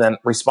assigns them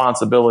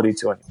responsibility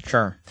to it.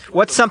 Sure.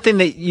 What's something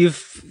that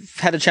you've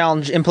had a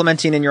challenge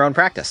implementing in your own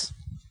practice?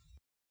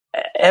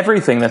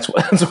 Everything. That's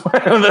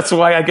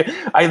why I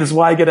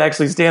get to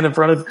actually stand in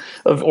front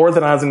of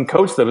orthodontists and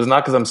coach them. It's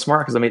not because I'm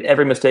smart, because I made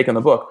every mistake in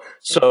the book.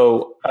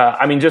 So,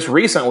 just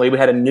recently we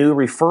had a new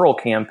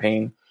referral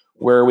campaign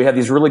where we had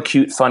these really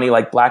cute, funny,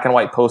 black and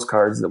white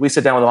postcards that we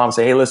sit down with the mom and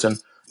say, hey, listen,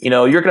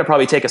 you're going to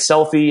probably take a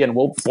selfie and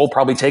we'll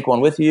probably take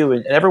one with you.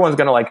 And everyone's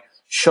going to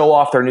show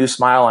off their new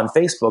smile on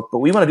Facebook, but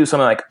we want to do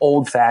something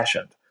old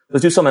fashioned.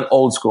 Let's do something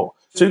old school.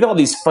 So we've got all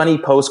these funny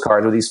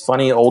postcards with these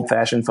funny old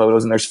fashioned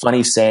photos, and there's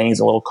funny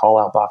sayings and little call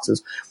out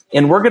boxes.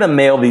 And we're going to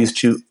mail these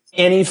to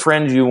any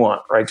friend you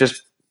want, right?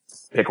 Just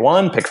pick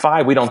 1, pick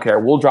 5. We don't care.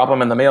 We'll drop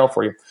them in the mail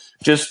for you.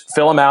 Just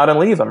fill them out and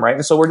leave them, right?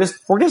 And so we're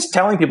just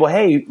telling people,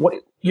 hey,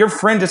 your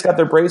friend just got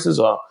their braces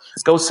off.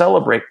 Go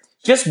celebrate.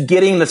 Just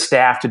getting the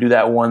staff to do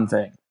that one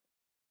thing,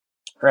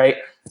 right?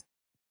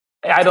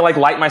 I had to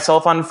light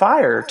myself on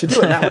fire to do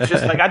it. And that was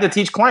just I had to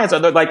teach clients,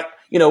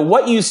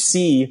 what you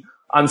see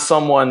on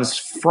someone's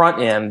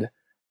front end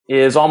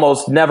is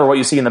almost never what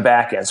you see in the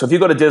back end. So if you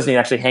go to Disney and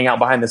actually hang out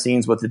behind the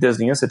scenes with the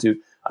Disney Institute,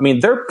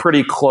 they're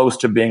pretty close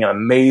to being an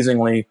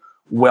amazingly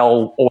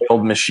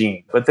well-oiled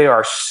machine, but they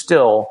are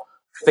still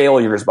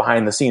failures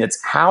behind the scene.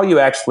 It's how you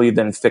actually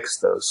then fix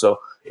those. So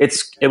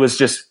it was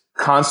just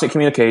constant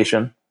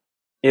communication.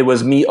 It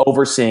was me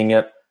overseeing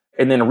it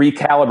and then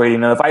recalibrating.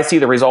 And if I see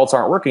the results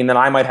aren't working, then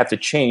I might have to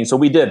change. So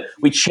we did.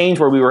 We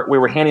changed where we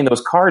were handing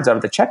those cards out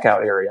at the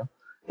checkout area.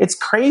 It's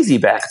crazy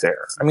back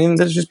there.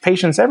 There's just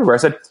patients everywhere. I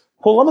said,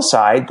 pull them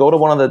aside, go to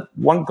one of the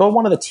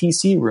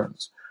TC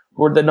rooms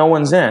where no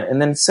one's in,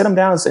 and then sit them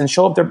down and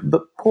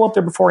pull up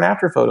their before and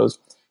after photos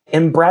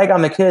and brag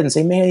on the kid and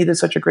say, man, he did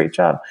such a great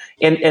job.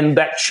 And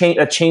that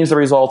changed the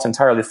results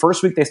entirely. The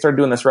first week they started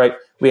doing this right,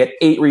 we had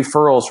 8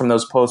 referrals from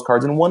those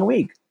postcards in 1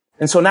 week.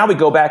 And so now we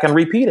go back and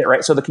repeat it,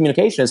 right? So the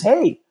communication is,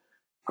 hey,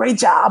 great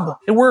job.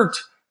 It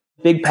worked.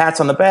 Big pats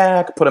on the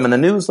back, put them in the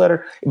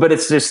newsletter. But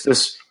it's just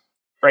this,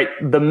 right?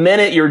 The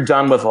minute you're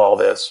done with all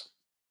this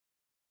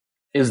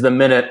is the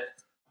minute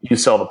you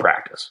sell the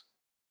practice.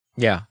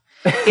 Yeah.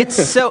 It's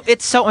so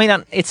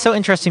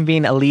interesting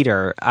being a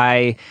leader.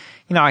 I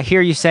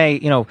hear you say,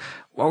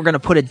 well, we're going to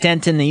put a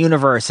dent in the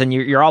universe, and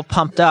you're all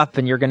pumped up,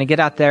 and you're going to get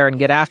out there and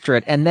get after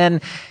it. And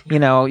then, you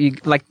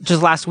like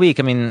just last week,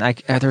 I mean,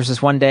 there was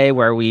this one day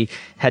where we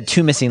had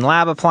 2 missing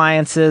lab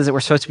appliances that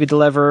were supposed to be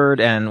delivered,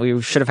 and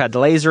we should have had the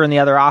laser in the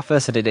other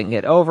office, and it didn't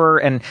get over.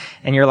 And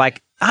you're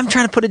like, I'm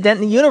trying to put a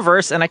dent in the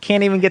universe, and I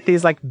can't even get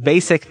these like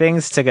basic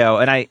things to go.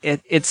 And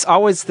it's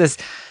always this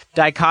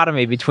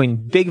dichotomy between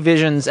big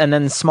visions and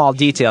then small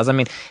details. I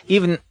mean,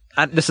 even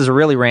this is a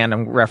really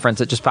random reference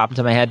that just popped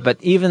into my head, but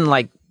even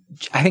like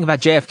I think about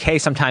JFK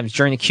sometimes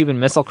during the Cuban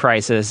Missile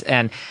Crisis,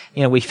 and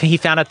he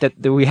found out that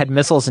we had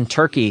missiles in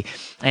Turkey,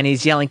 and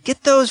he's yelling,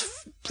 "Get those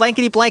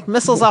blankety blank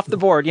missiles off the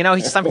board!" He's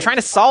just, I'm trying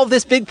to solve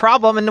this big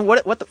problem, and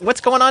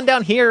what's going on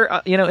down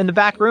here, in the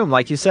back room,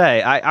 like you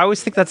say. I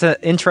always think that's an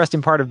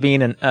interesting part of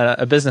being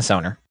a business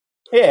owner.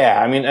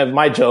 Yeah, I mean,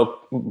 my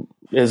joke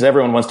is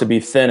everyone wants to be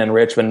thin and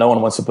rich, but no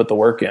one wants to put the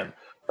work in.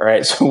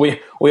 Right? So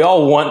we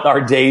all want our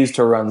days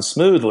to run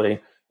smoothly.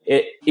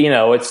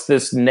 It's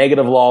this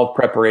negative law of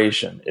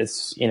preparation.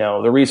 It's,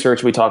 the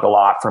research we talk a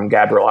lot from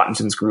Gabriel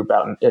Ottensen's group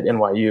out at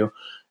NYU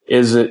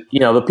is that,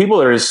 the people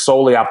that are just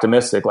solely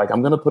optimistic, like,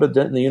 I'm going to put a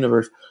dent in the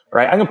universe,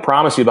 right? I can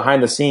promise you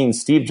behind the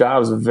scenes, Steve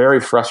Jobs is very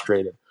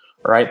frustrated,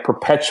 right?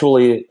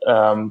 Perpetually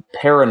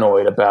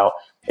paranoid about,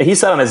 he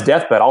said on his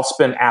deathbed, I'll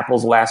spend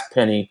Apple's last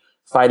penny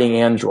fighting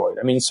Android.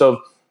 I mean,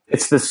 so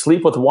it's the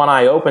sleep with one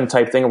eye open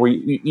type thing where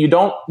you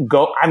don't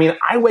go. I mean,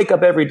 I wake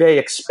up every day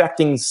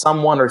expecting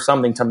someone or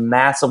something to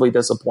massively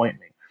disappoint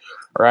me,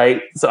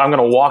 right? So I'm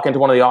going to walk into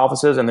one of the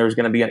offices and there's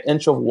going to be an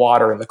inch of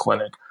water in the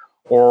clinic,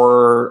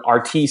 or our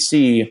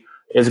TC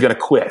is going to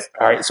quit.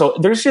 All right. So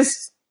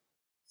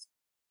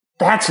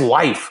that's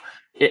life.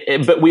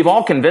 But we've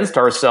all convinced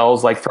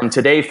ourselves, like, from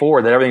today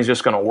forward, that everything's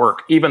just going to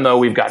work, even though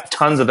we've got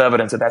tons of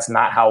evidence that that's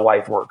not how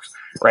life works,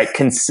 right?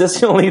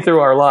 Consistently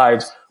through our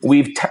lives,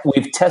 we've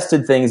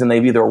tested things and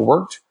they've either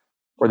worked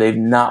or they've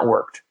not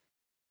worked.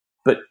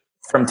 But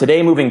from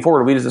today moving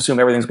forward, we just assume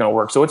everything's going to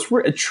work. So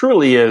it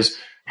truly is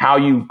how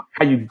you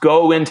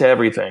go into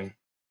everything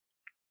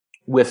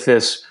with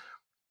this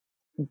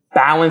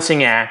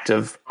balancing act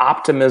of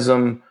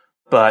optimism,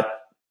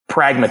 but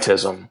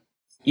pragmatism,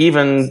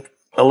 even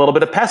a little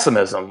bit of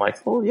pessimism.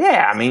 Like, well,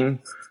 yeah, I mean,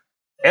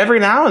 every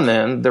now and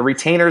then the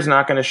retainer's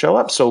not going to show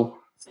up. So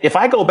if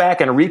I go back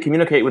and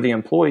recommunicate with the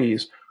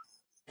employees,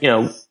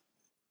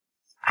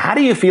 how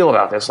do you feel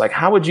about this? Like,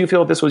 how would you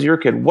feel if this was your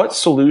kid? What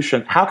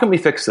solution? How can we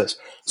fix this?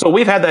 So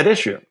we've had that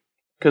issue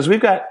because we've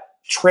got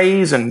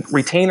trays and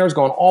retainers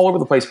going all over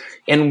the place,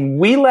 and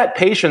we let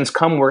patients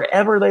come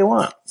wherever they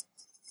want.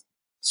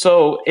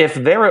 So if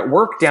they're at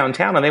work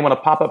downtown and they want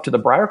to pop up to the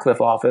Briarcliff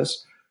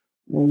office,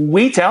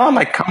 we tell them,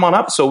 like, come on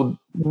up. So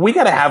we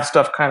got to have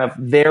stuff kind of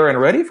there and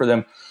ready for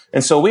them.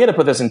 And so we had to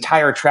put this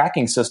entire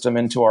tracking system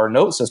into our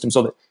note system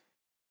so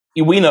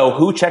that we know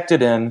who checked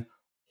it in,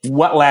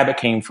 what lab it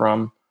came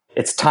from,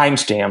 it's time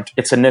stamped,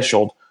 it's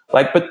initialed.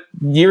 But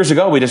years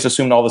ago, we just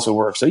assumed all this would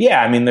work. So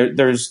yeah, I mean,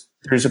 there's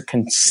a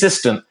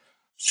consistent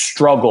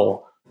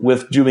struggle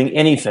with doing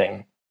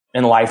anything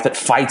in life that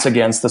fights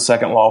against the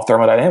second law of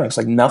thermodynamics.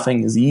 Like,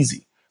 nothing is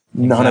easy.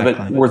 None of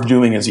it worth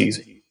doing is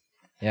easy.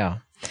 Yeah.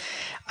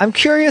 I'm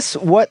curious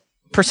what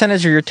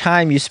percentage of your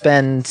time you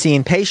spend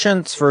seeing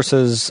patients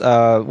versus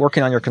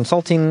working on your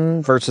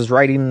consulting versus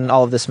writing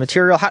all of this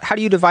material. How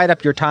do you divide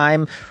up your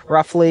time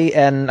roughly?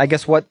 And I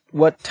guess what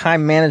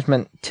time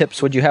management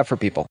tips would you have for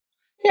people?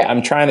 Yeah,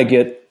 I'm trying to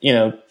get,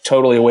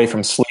 totally away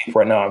from sleep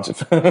right now. I'm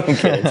just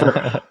kidding.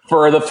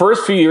 For the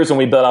first few years when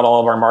we built out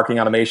all of our marketing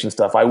automation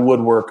stuff, I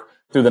would work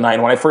through the night.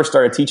 And when I first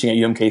started teaching at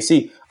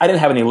UMKC, I didn't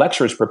have any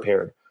lectures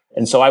prepared.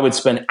 And so I would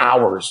spend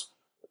hours,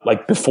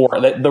 like, before.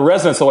 The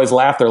residents always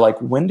laugh. They're like,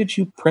 when did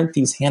you print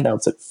these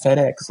handouts at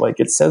FedEx? Like,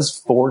 it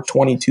says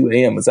 4:22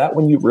 a.m. Is that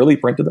when you really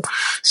printed them?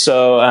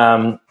 So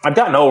I've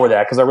gotten over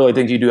that because I really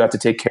think you do have to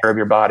take care of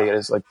your body.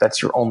 It's like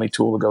that's your only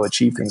tool to go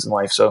achieve things in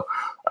life. So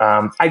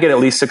I get at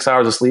least 6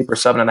 hours of sleep, or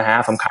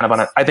 7.5. I'm kind of on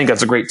it. I think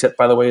that's a great tip,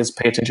 by the way, is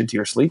pay attention to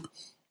your sleep.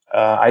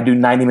 I do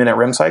 90-minute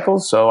REM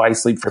cycles. So I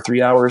sleep for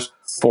 3 hours,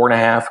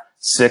 4.5,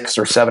 6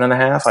 or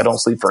 7.5. I don't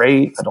sleep for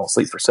 8. I don't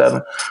sleep for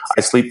 7.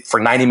 I sleep for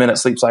 90-minute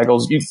sleep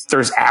cycles.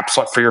 There's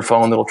apps for your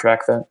phone that'll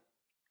track that.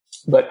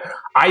 But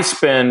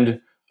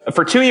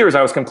for 2 years,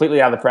 I was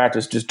completely out of the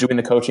practice, just doing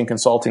the coaching,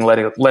 consulting,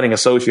 letting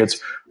associates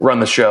run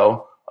the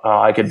show.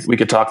 We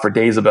could talk for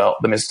days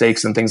about the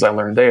mistakes and things I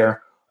learned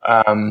there.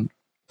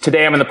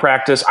 Today I'm in the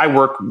practice.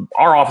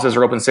 Our offices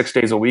are open 6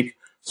 days a week.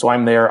 So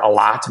I'm there a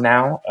lot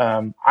now.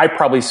 I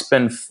probably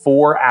spend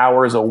 4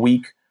 hours a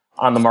week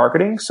on the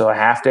marketing, so a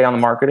half day on the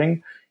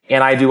marketing,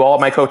 and I do all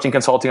of my coaching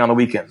consulting on the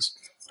weekends.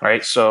 All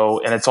right.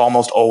 So, and it's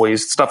almost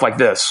always stuff like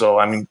this. So,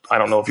 I mean, I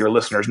don't know if your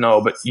listeners know,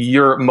 but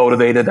you're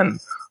motivated and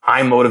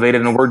I'm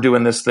motivated, and we're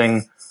doing this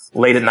thing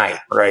late at night.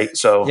 Right.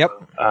 So, yep.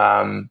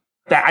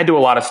 That I do a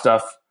lot of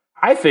stuff.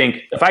 I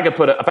think if I could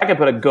put a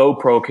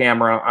GoPro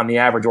camera on the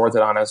average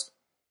orthodontist,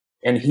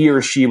 and he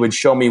or she would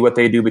show me what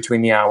they do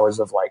between the hours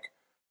of like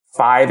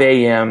 5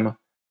 a.m.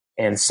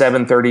 and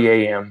 7:30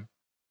 a.m.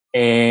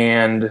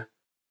 and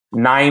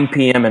 9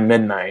 p.m. and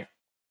midnight,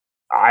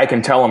 I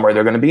can tell them where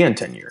they're going to be in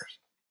 10 years.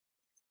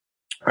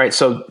 right?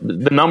 So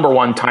the number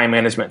one time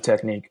management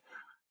technique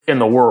in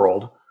the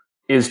world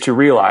is to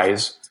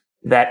realize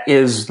that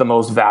is the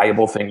most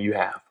valuable thing you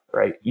have,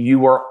 right?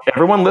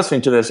 Everyone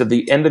listening to this, at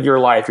the end of your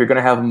life, you're going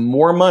to have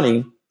more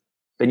money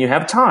than you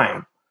have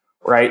time,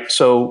 right?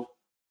 So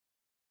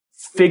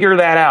figure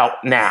that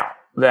out now,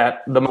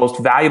 that the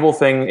most valuable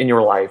thing in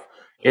your life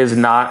is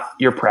not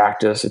your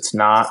practice. It's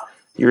not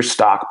your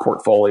stock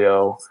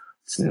portfolio.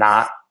 It's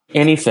not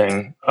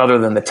anything other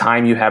than the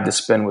time you have to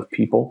spend with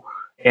people,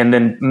 and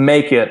then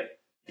make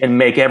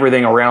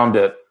everything around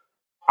it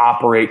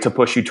operate to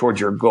push you towards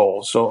your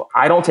goals. So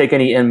I don't take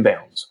any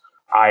inbounds.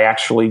 I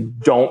actually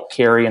don't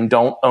carry and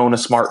don't own a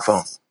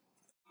smartphone.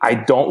 I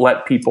don't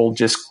let people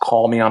just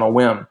call me on a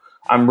whim.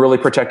 I'm really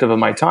protective of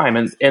my time.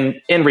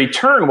 And in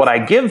return, what I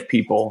give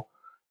people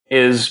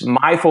is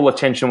my full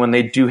attention when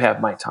they do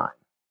have my time,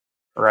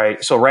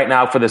 right? So right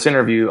now for this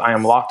interview, I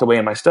am locked away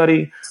in my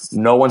study.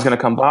 No one's going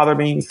to come bother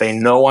me. They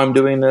know I'm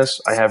doing this.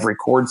 I have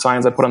record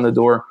signs I put on the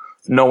door.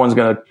 No one's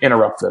going to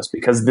interrupt this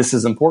because this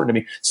is important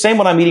to me. Same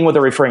when I'm meeting with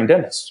a referring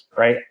dentist,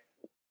 right?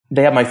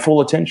 They have my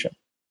full attention.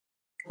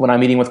 When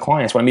I'm meeting with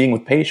clients, when I'm meeting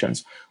with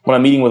patients, when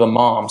I'm meeting with a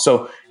mom.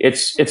 So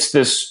it's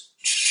this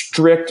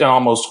strict and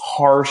almost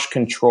harsh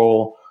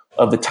control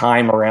of the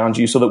time around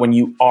you so that when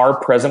you are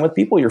present with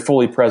people, you're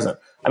fully present.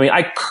 I mean,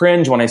 I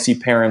cringe when I see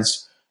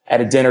parents at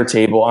a dinner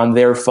table on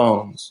their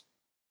phones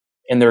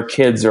and their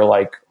kids are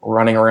like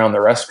running around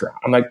the restaurant.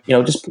 I'm like,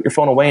 just put your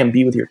phone away and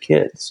be with your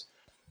kids.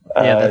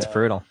 Yeah, that's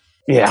brutal.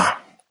 Yeah.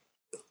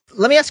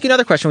 Let me ask you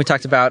another question we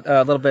talked about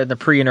a little bit in the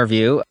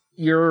pre-interview.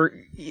 You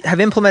have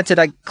implemented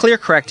a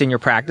ClearCorrect in your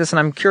practice, and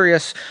I'm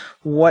curious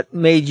what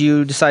made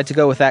you decide to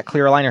go with that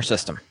clear aligner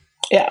system.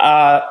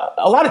 Yeah,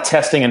 a lot of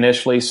testing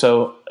initially.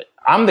 So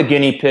I'm the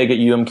guinea pig at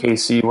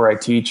UMKC where I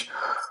teach.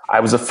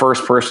 I was the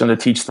first person to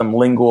teach them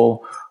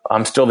lingual.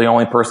 I'm still the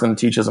only person that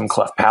teaches them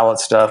cleft palate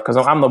stuff because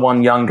I'm the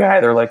one young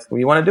guy. They're like, well,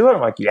 you want to do it?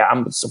 I'm like,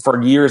 yeah. So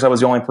for years, I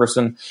was the only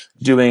person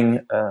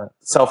doing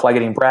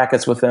self-ligating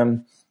brackets with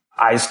them.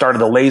 I started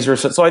the laser.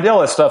 So I did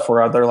all that stuff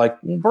where they're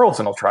like,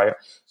 Burleson will try it.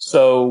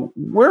 So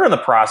we're in the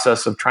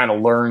process of trying to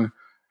learn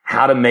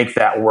how to make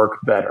that work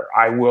better.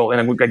 I will,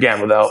 and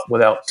again,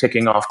 without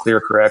ticking off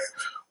ClearCorrect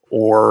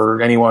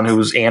or anyone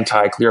who's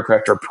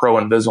anti-ClearCorrect or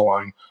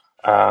pro-Invisalign.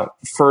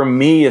 For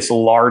me, it's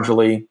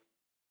largely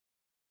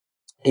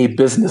a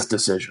business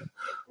decision,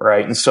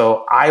 right? And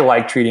so I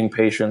like treating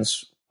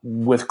patients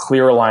with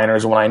clear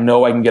aligners when I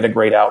know I can get a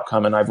great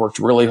outcome, and I've worked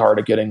really hard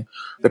at getting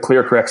the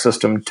ClearCorrect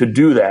system to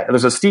do that.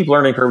 There's a steep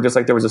learning curve, just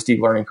like there was a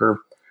steep learning curve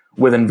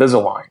with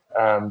Invisalign.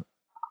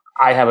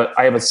 I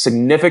have a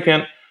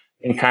significant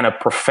and kind of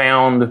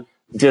profound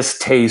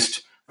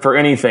distaste for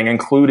anything,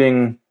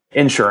 including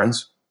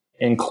insurance,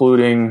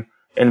 including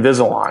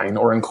Invisalign,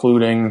 or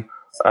including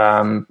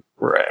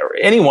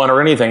anyone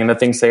or anything that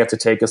thinks they have to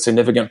take a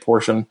significant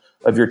portion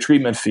of your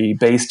treatment fee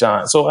based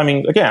on. So, I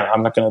mean, again,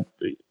 I'm not going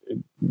to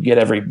get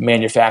every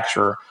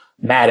manufacturer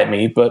mad at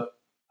me, but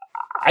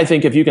I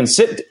think if you can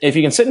sit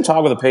and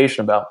talk with a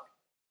patient about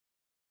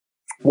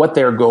what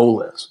their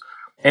goal is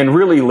and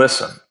really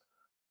listen,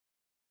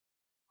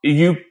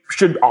 you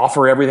should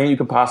offer everything you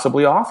could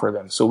possibly offer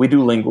them. So we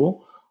do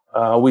lingual.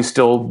 We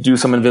still do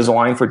some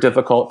Invisalign for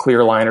difficult clear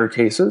aligner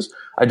cases.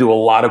 I do a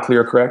lot of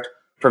ClearCorrect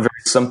for very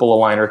simple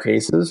aligner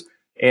cases.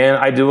 And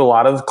I do a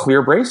lot of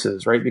clear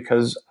braces, right?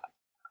 Because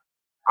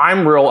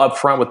I'm real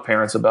upfront with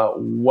parents about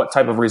what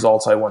type of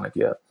results I want to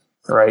get,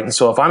 right? And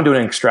so if I'm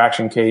doing an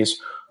extraction case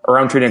or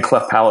I'm treating a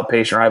cleft palate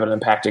patient or I have an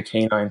impacted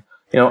canine,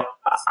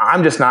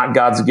 I'm just not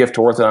God's gift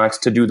to orthodontics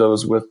to do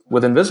those with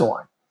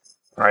Invisalign,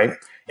 right?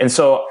 And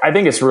so I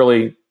think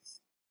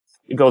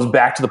it goes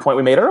back to the point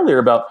we made earlier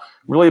about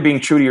really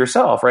being true to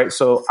yourself, right?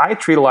 So I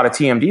treat a lot of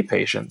TMD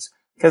patients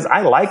because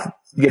I like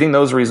getting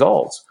those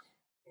results.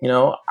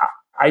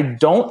 I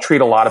don't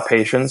treat a lot of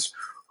patients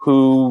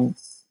who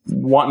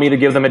want me to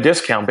give them a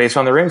discount based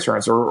on their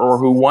insurance or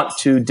who want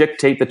to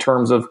dictate the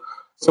terms of.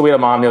 So we had a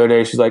mom the other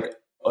day. She's like,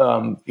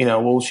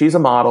 well, she's a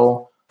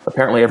model.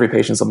 Apparently every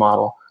patient's a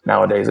model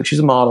nowadays. Like, she's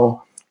a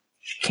model.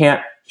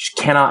 She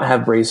cannot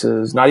have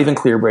braces, not even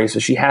clear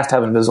braces. She has to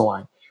have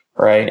Invisalign,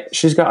 right?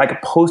 She's got like a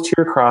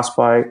posterior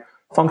crossbite,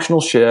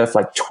 functional shift,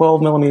 like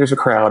 12 millimeters of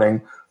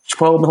crowding,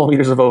 12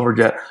 millimeters of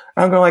overjet.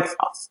 And I'm going like,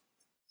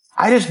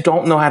 I just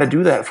don't know how to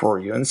do that for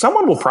you. And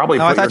someone will probably.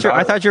 I thought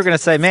you were going to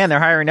say, man, they're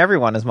hiring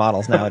everyone as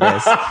models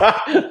nowadays.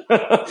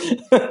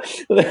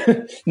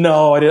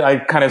 No, I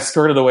kind of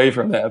skirted away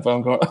from that, but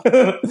I'm going.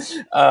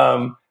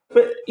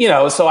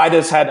 But so I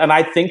just had, and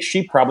I think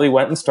she probably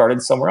went and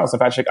started somewhere else. In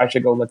fact, I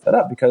should go look that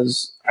up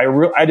because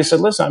I just said,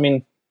 listen, I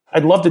mean,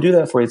 I'd love to do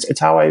that for you. It's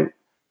how I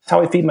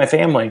feed my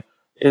family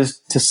is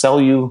to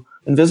sell you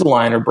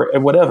Invisalign or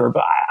whatever.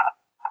 But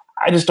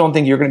I just don't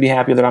think you're going to be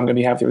happy that I'm going to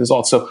be happy with the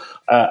results. So,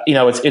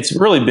 it's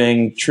really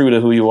being true to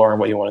who you are and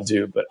what you want to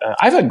do. But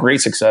I've had great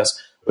success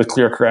with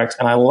ClearCorrect,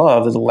 and I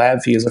love that the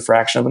lab fee is a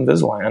fraction of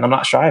Invisalign, and I'm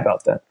not shy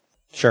about that.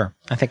 Sure.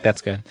 I think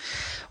that's good.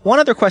 One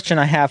other question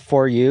I have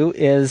for you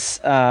is,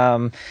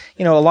 a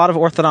lot of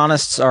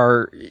orthodontists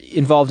are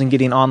involved in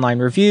getting online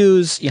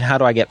reviews. How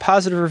do I get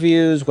positive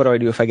reviews? What do I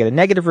do if I get a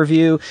negative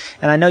review?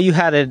 And I know you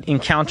had an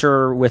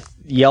encounter with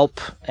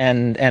Yelp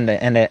and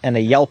a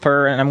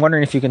Yelper, and I'm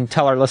wondering if you can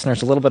tell our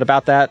listeners a little bit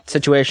about that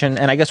situation,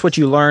 and I guess what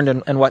you learned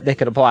and what they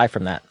could apply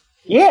from that.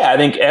 Yeah, I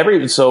think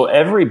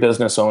every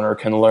business owner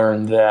can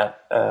learn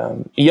that,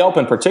 Yelp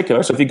in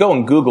particular. So if you go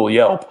and Google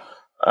Yelp,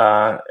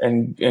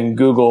 and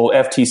Google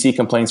FTC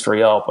complaints for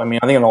Yelp. I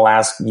think in the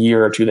last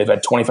year or two, they've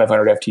had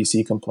 2,500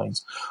 FTC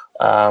complaints.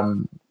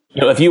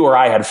 If you or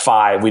I had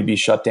 5, we'd be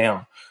shut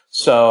down.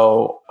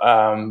 So,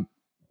 and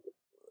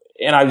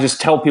I just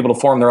tell people to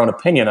form their own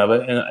opinion of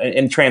it. And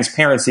in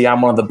transparency,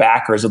 I'm one of the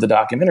backers of the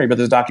documentary, but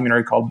there's a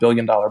documentary called $1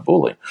 Billion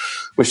Bully,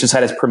 which just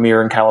had its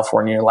premiere in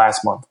California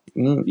last month.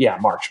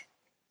 March.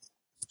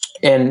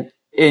 And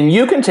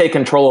you can take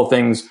control of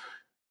things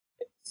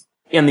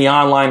in the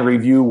online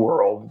review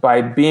world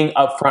by being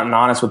upfront and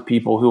honest with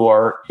people who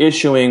are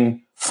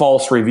issuing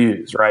false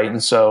reviews, right?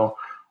 And so,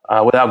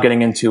 without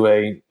getting into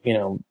a,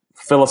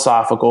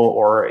 philosophical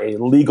or a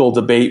legal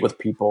debate with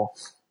people,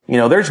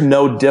 there's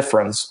no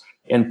difference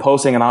in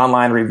posting an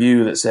online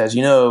review that says,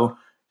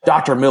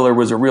 Dr. Miller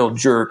was a real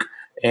jerk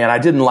and I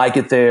didn't like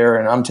it there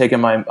and I'm taking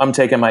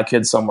my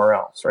kids somewhere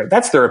else, right?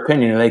 That's their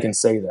opinion and they can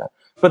say that.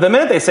 But the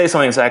minute they say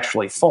something that's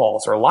actually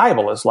false or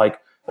libelous, like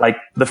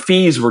the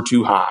fees were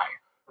too high,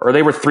 or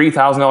they were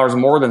 $3,000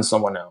 more than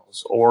someone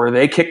else, or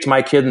they kicked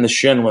my kid in the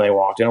shin when they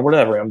walked in, or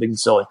whatever. I'm being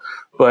silly.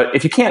 But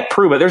if you can't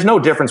prove it, there's no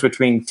difference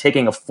between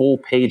taking a full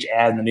page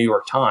ad in the New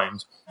York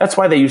Times. That's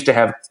why they used to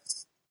have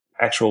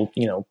actual,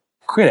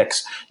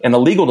 critics in the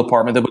legal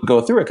department that would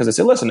go through it, because they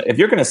say, listen, if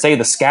you're going to say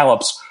the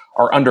scallops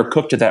are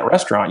undercooked at that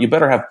restaurant, you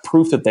better have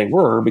proof that they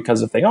were,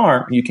 because if they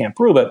aren't, and you can't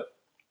prove it,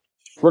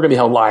 we're going to be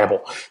held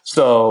liable.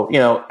 So,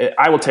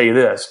 I will tell you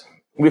this.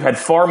 We've had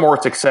far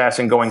more success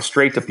in going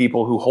straight to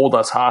people who hold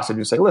us hostage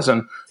and say,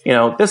 listen,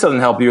 this doesn't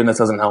help you and this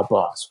doesn't help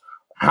us.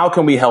 How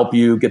can we help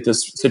you get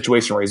this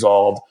situation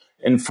resolved?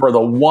 And for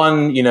the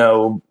one,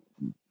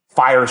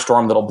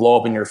 firestorm that'll blow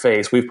up in your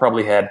face, we've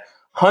probably had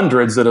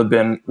hundreds that have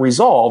been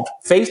resolved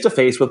face to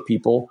face with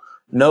people,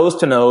 nose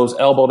to nose,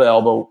 elbow to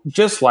elbow,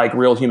 just like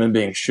real human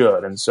beings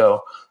should. And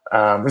so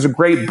there's a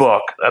great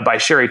book by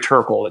Sherry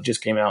Turkle that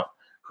just came out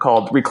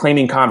called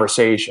Reclaiming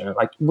Conversation,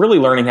 like really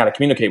learning how to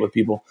communicate with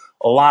people.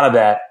 A lot of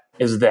that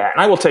is that.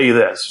 And I will tell you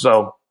this.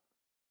 So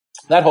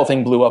that whole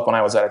thing blew up when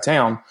I was out of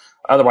town.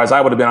 Otherwise, I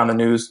would have been on the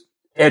news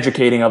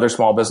educating other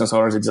small business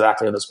owners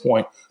exactly at this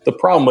point. The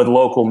problem with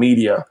local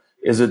media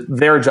is that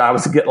their job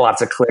is to get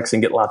lots of clicks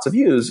and get lots of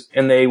views,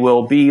 and they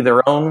will be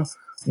their own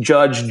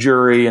judge,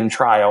 jury, and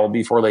trial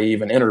before they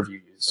even interview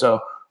you.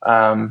 So,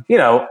 I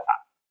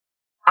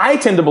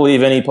tend to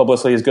believe any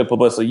publicity is good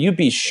publicity. You'd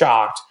be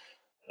shocked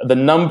the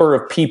number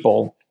of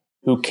people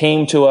who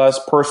came to us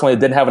personally,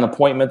 didn't have an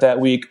appointment that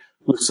week,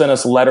 who sent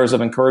us letters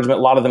of encouragement.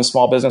 A lot of them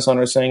small business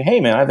owners saying, hey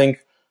man, I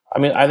think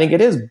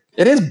it is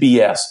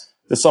BS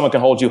that someone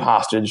can hold you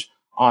hostage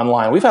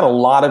online. We've had a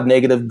lot of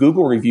negative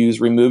Google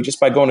reviews removed just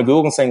by going to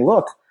Google and saying,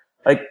 look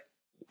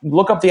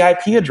up the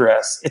IP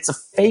address. It's a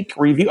fake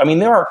review.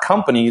 There are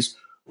companies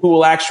who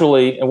will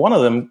actually, and one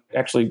of them,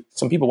 actually,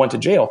 some people went to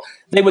jail.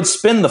 They would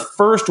spend the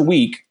first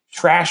week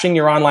trashing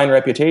your online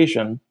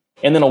reputation.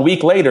 And then a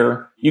week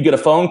later, you get a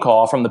phone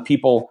call from the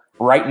people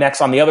right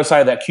next on the other side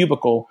of that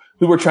cubicle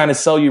who were trying to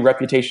sell you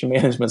reputation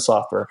management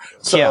software.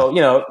 So,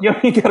 you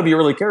got to be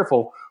really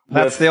careful.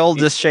 That's the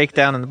oldest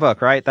shakedown in the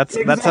book, right? That's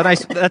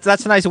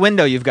a nice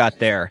window you've got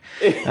there.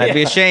 It'd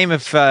be a shame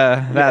if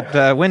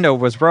that window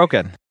was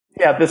broken.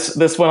 Yeah, this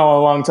went on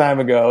a long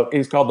time ago.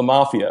 It's called the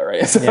Mafia,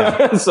 right?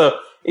 So,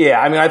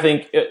 I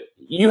think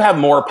you have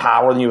more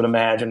power than you would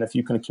imagine if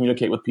you can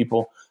communicate with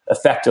people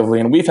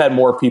effectively. And we've had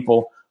more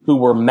people who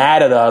were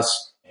mad at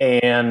us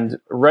and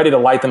ready to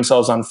light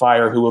themselves on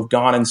fire who have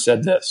gone and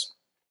said this.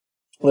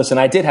 Listen,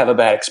 I did have a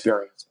bad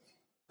experience.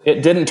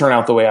 It didn't turn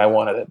out the way I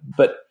wanted it.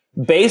 But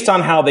based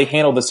on how they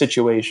handled the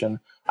situation,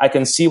 I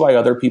can see why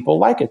other people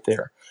like it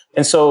there.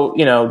 And so,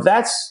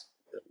 that's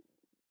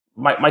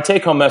my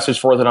take-home message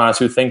for orthodontists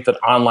who think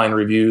that online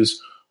reviews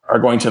are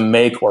going to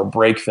make or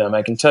break them.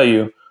 I can tell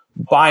you,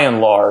 by and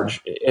large,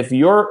 if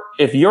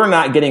you're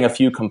not getting a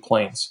few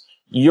complaints,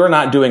 you're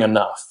not doing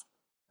enough.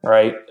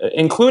 Right?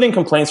 Including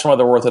complaints from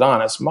other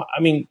orthodontists.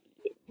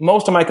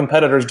 Most of my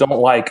competitors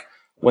don't like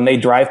when they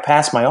drive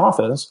past my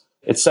office,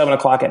 it's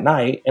 7:00 at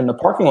night and the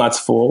parking lot's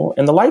full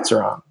and the lights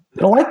are on.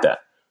 They don't like that.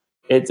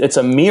 It's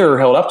a mirror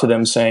held up to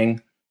them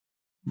saying,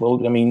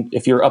 well,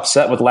 if you're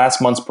upset with last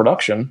month's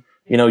production,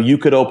 you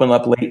could open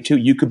up late too.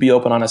 You could be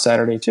open on a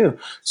Saturday too.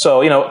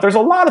 So, there's a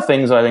lot of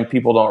things that I think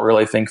people don't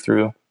really think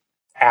through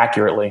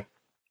accurately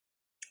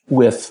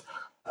with,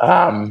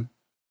 a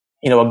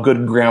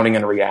good grounding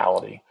in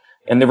reality.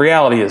 And the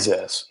reality is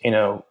this,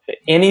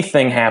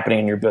 anything happening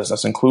in your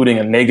business, including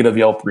a negative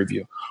Yelp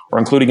review or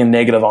including a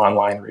negative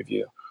online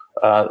review,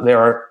 there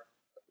are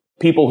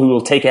people who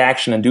will take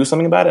action and do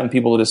something about it and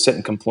people who just sit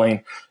and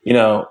complain,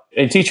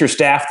 and teach your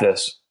staff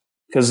this.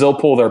 because they'll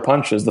pull their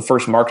punches. The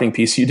first marketing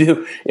piece you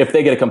do, if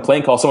they get a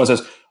complaint call, someone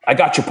says, I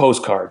got your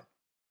postcard.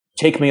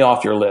 Take me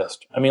off your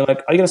list. I mean,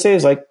 like, all you got to say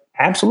is like,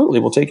 absolutely,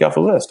 we'll take you off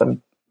the list.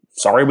 I'm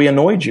sorry we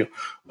annoyed you.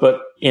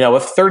 But,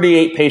 if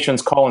 38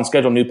 patients call and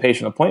schedule new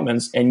patient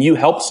appointments and you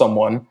help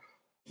someone,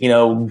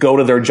 go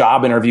to their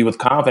job interview with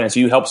confidence,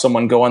 you help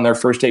someone go on their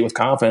first date with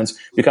confidence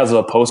because of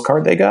a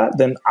postcard they got,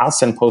 then I'll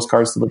send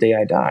postcards to the day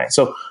I die.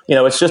 So,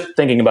 it's just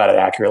thinking about it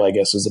accurately, I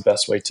guess, is the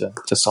best way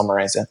to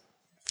summarize it.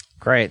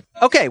 Great.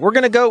 Okay, we're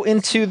going to go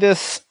into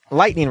this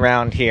lightning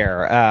round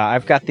here.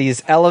 I've got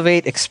these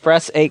Elevate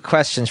Express 8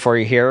 questions for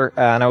you here,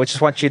 and I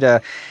just want you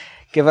to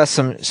give us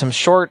some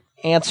short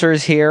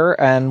answers here,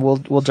 and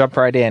we'll jump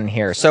right in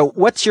here. So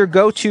what's your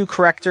go-to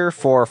corrector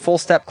for full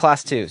step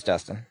class 2s,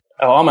 Dustin?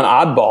 Oh, I'm an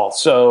oddball.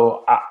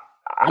 So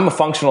I'm a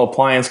functional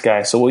appliance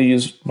guy. So we'll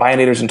use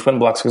bionators and twin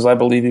blocks because I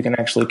believe you can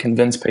actually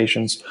convince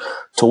patients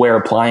to wear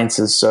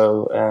appliances.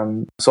 So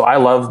I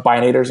love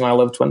bionators and I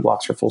love twin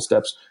blocks for full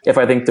steps if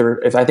I think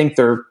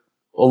they're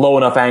a low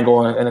enough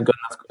angle and a good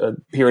enough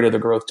period of the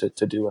growth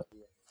to do it.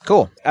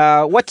 Cool.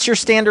 What's your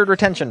standard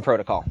retention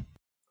protocol?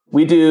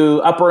 We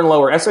do upper and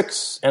lower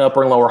Essex and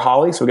upper and lower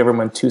Holly. So we give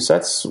them in 2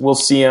 sets. We'll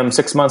see them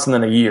 6 months and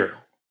then a year.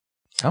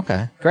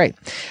 Okay, great.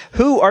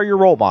 Who are your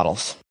role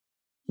models?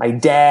 My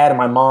dad,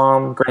 my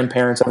mom,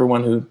 grandparents,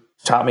 everyone who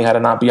taught me how to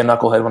not be a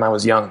knucklehead when I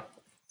was young.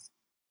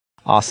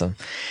 Awesome.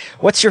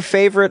 What's your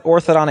favorite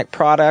orthodontic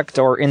product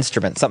or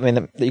instrument? Something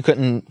that you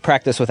couldn't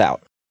practice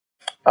without?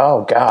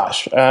 Oh,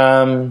 gosh.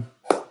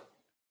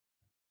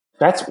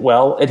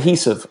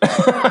 Adhesive.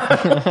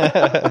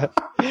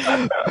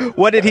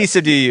 What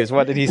adhesive do you use?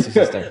 What adhesive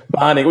system?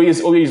 Bonding. We use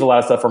a lot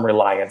of stuff from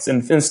Reliance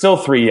and still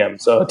 3M.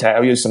 So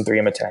we use some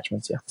 3M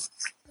attachments, yeah.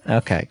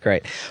 Okay,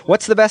 great.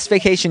 What's the best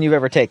vacation you've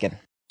ever taken?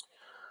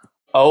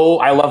 Oh,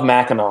 I love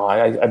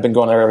Mackinac. I've been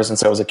going there ever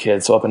since I was a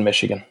kid, so up in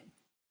Michigan.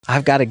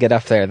 I've got to get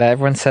up there.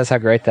 Everyone says how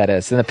great that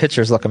is, and the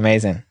pictures look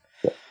amazing.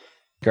 Yeah.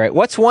 Great.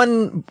 What's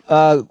one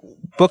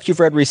book you've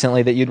read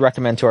recently that you'd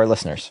recommend to our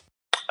listeners?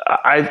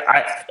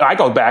 I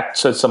go back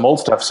to some old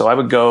stuff, so I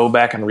would go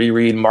back and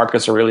reread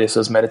Marcus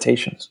Aurelius's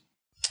Meditations.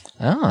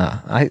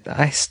 I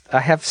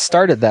have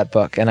started that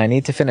book, and I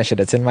need to finish it.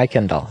 It's in my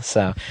Kindle.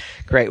 So,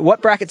 great.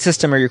 What bracket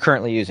system are you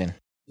currently using?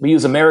 We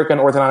use American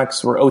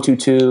Orthodontics. We're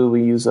 022.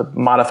 We use a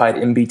modified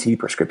MBT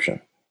prescription.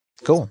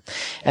 Cool.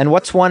 And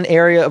what's one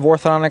area of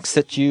orthodontics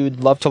that you'd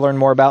love to learn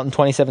more about in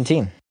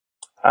 2017?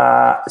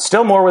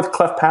 Still more with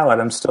cleft palate.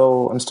 I'm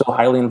still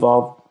highly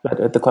involved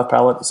at the Cleft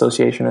Palate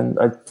Association, and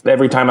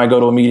every time I go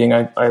to a meeting,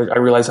 I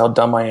realize how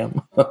dumb I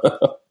am.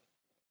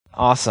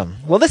 Awesome.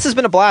 Well, this has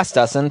been a blast,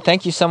 Dustin.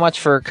 Thank you so much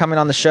for coming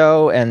on the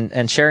show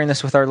and sharing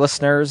this with our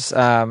listeners.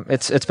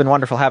 It's been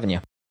wonderful having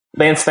you.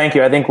 Lance, thank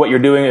you. I think what you're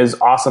doing is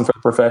awesome for the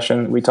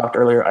profession. We talked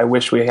earlier. I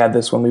wish we had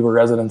this when we were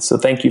residents. So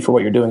thank you for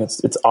what you're doing.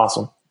 It's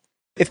awesome.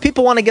 If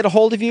people want to get a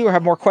hold of you or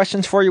have more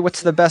questions for you,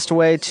 what's the best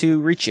way to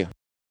reach you?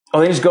 Oh,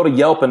 they just go to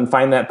Yelp and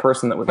find that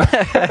person that would.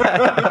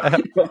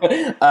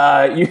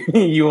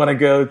 You want to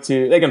go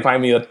to? They can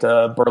find me at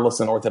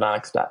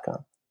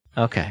burlesonorthodontics.com.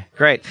 Okay,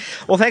 great.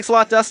 Well, thanks a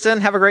lot, Dustin.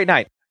 Have a great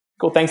night.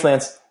 Cool. Thanks,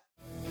 Lance.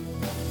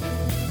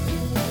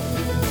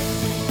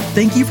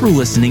 Thank you for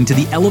listening to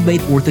the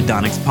Elevate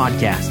Orthodontics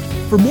podcast.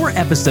 For more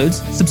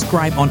episodes,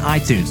 subscribe on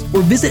iTunes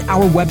or visit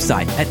our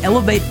website at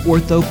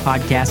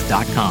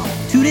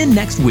elevateorthopodcast.com. Tune in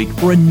next week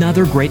for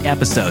another great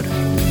episode.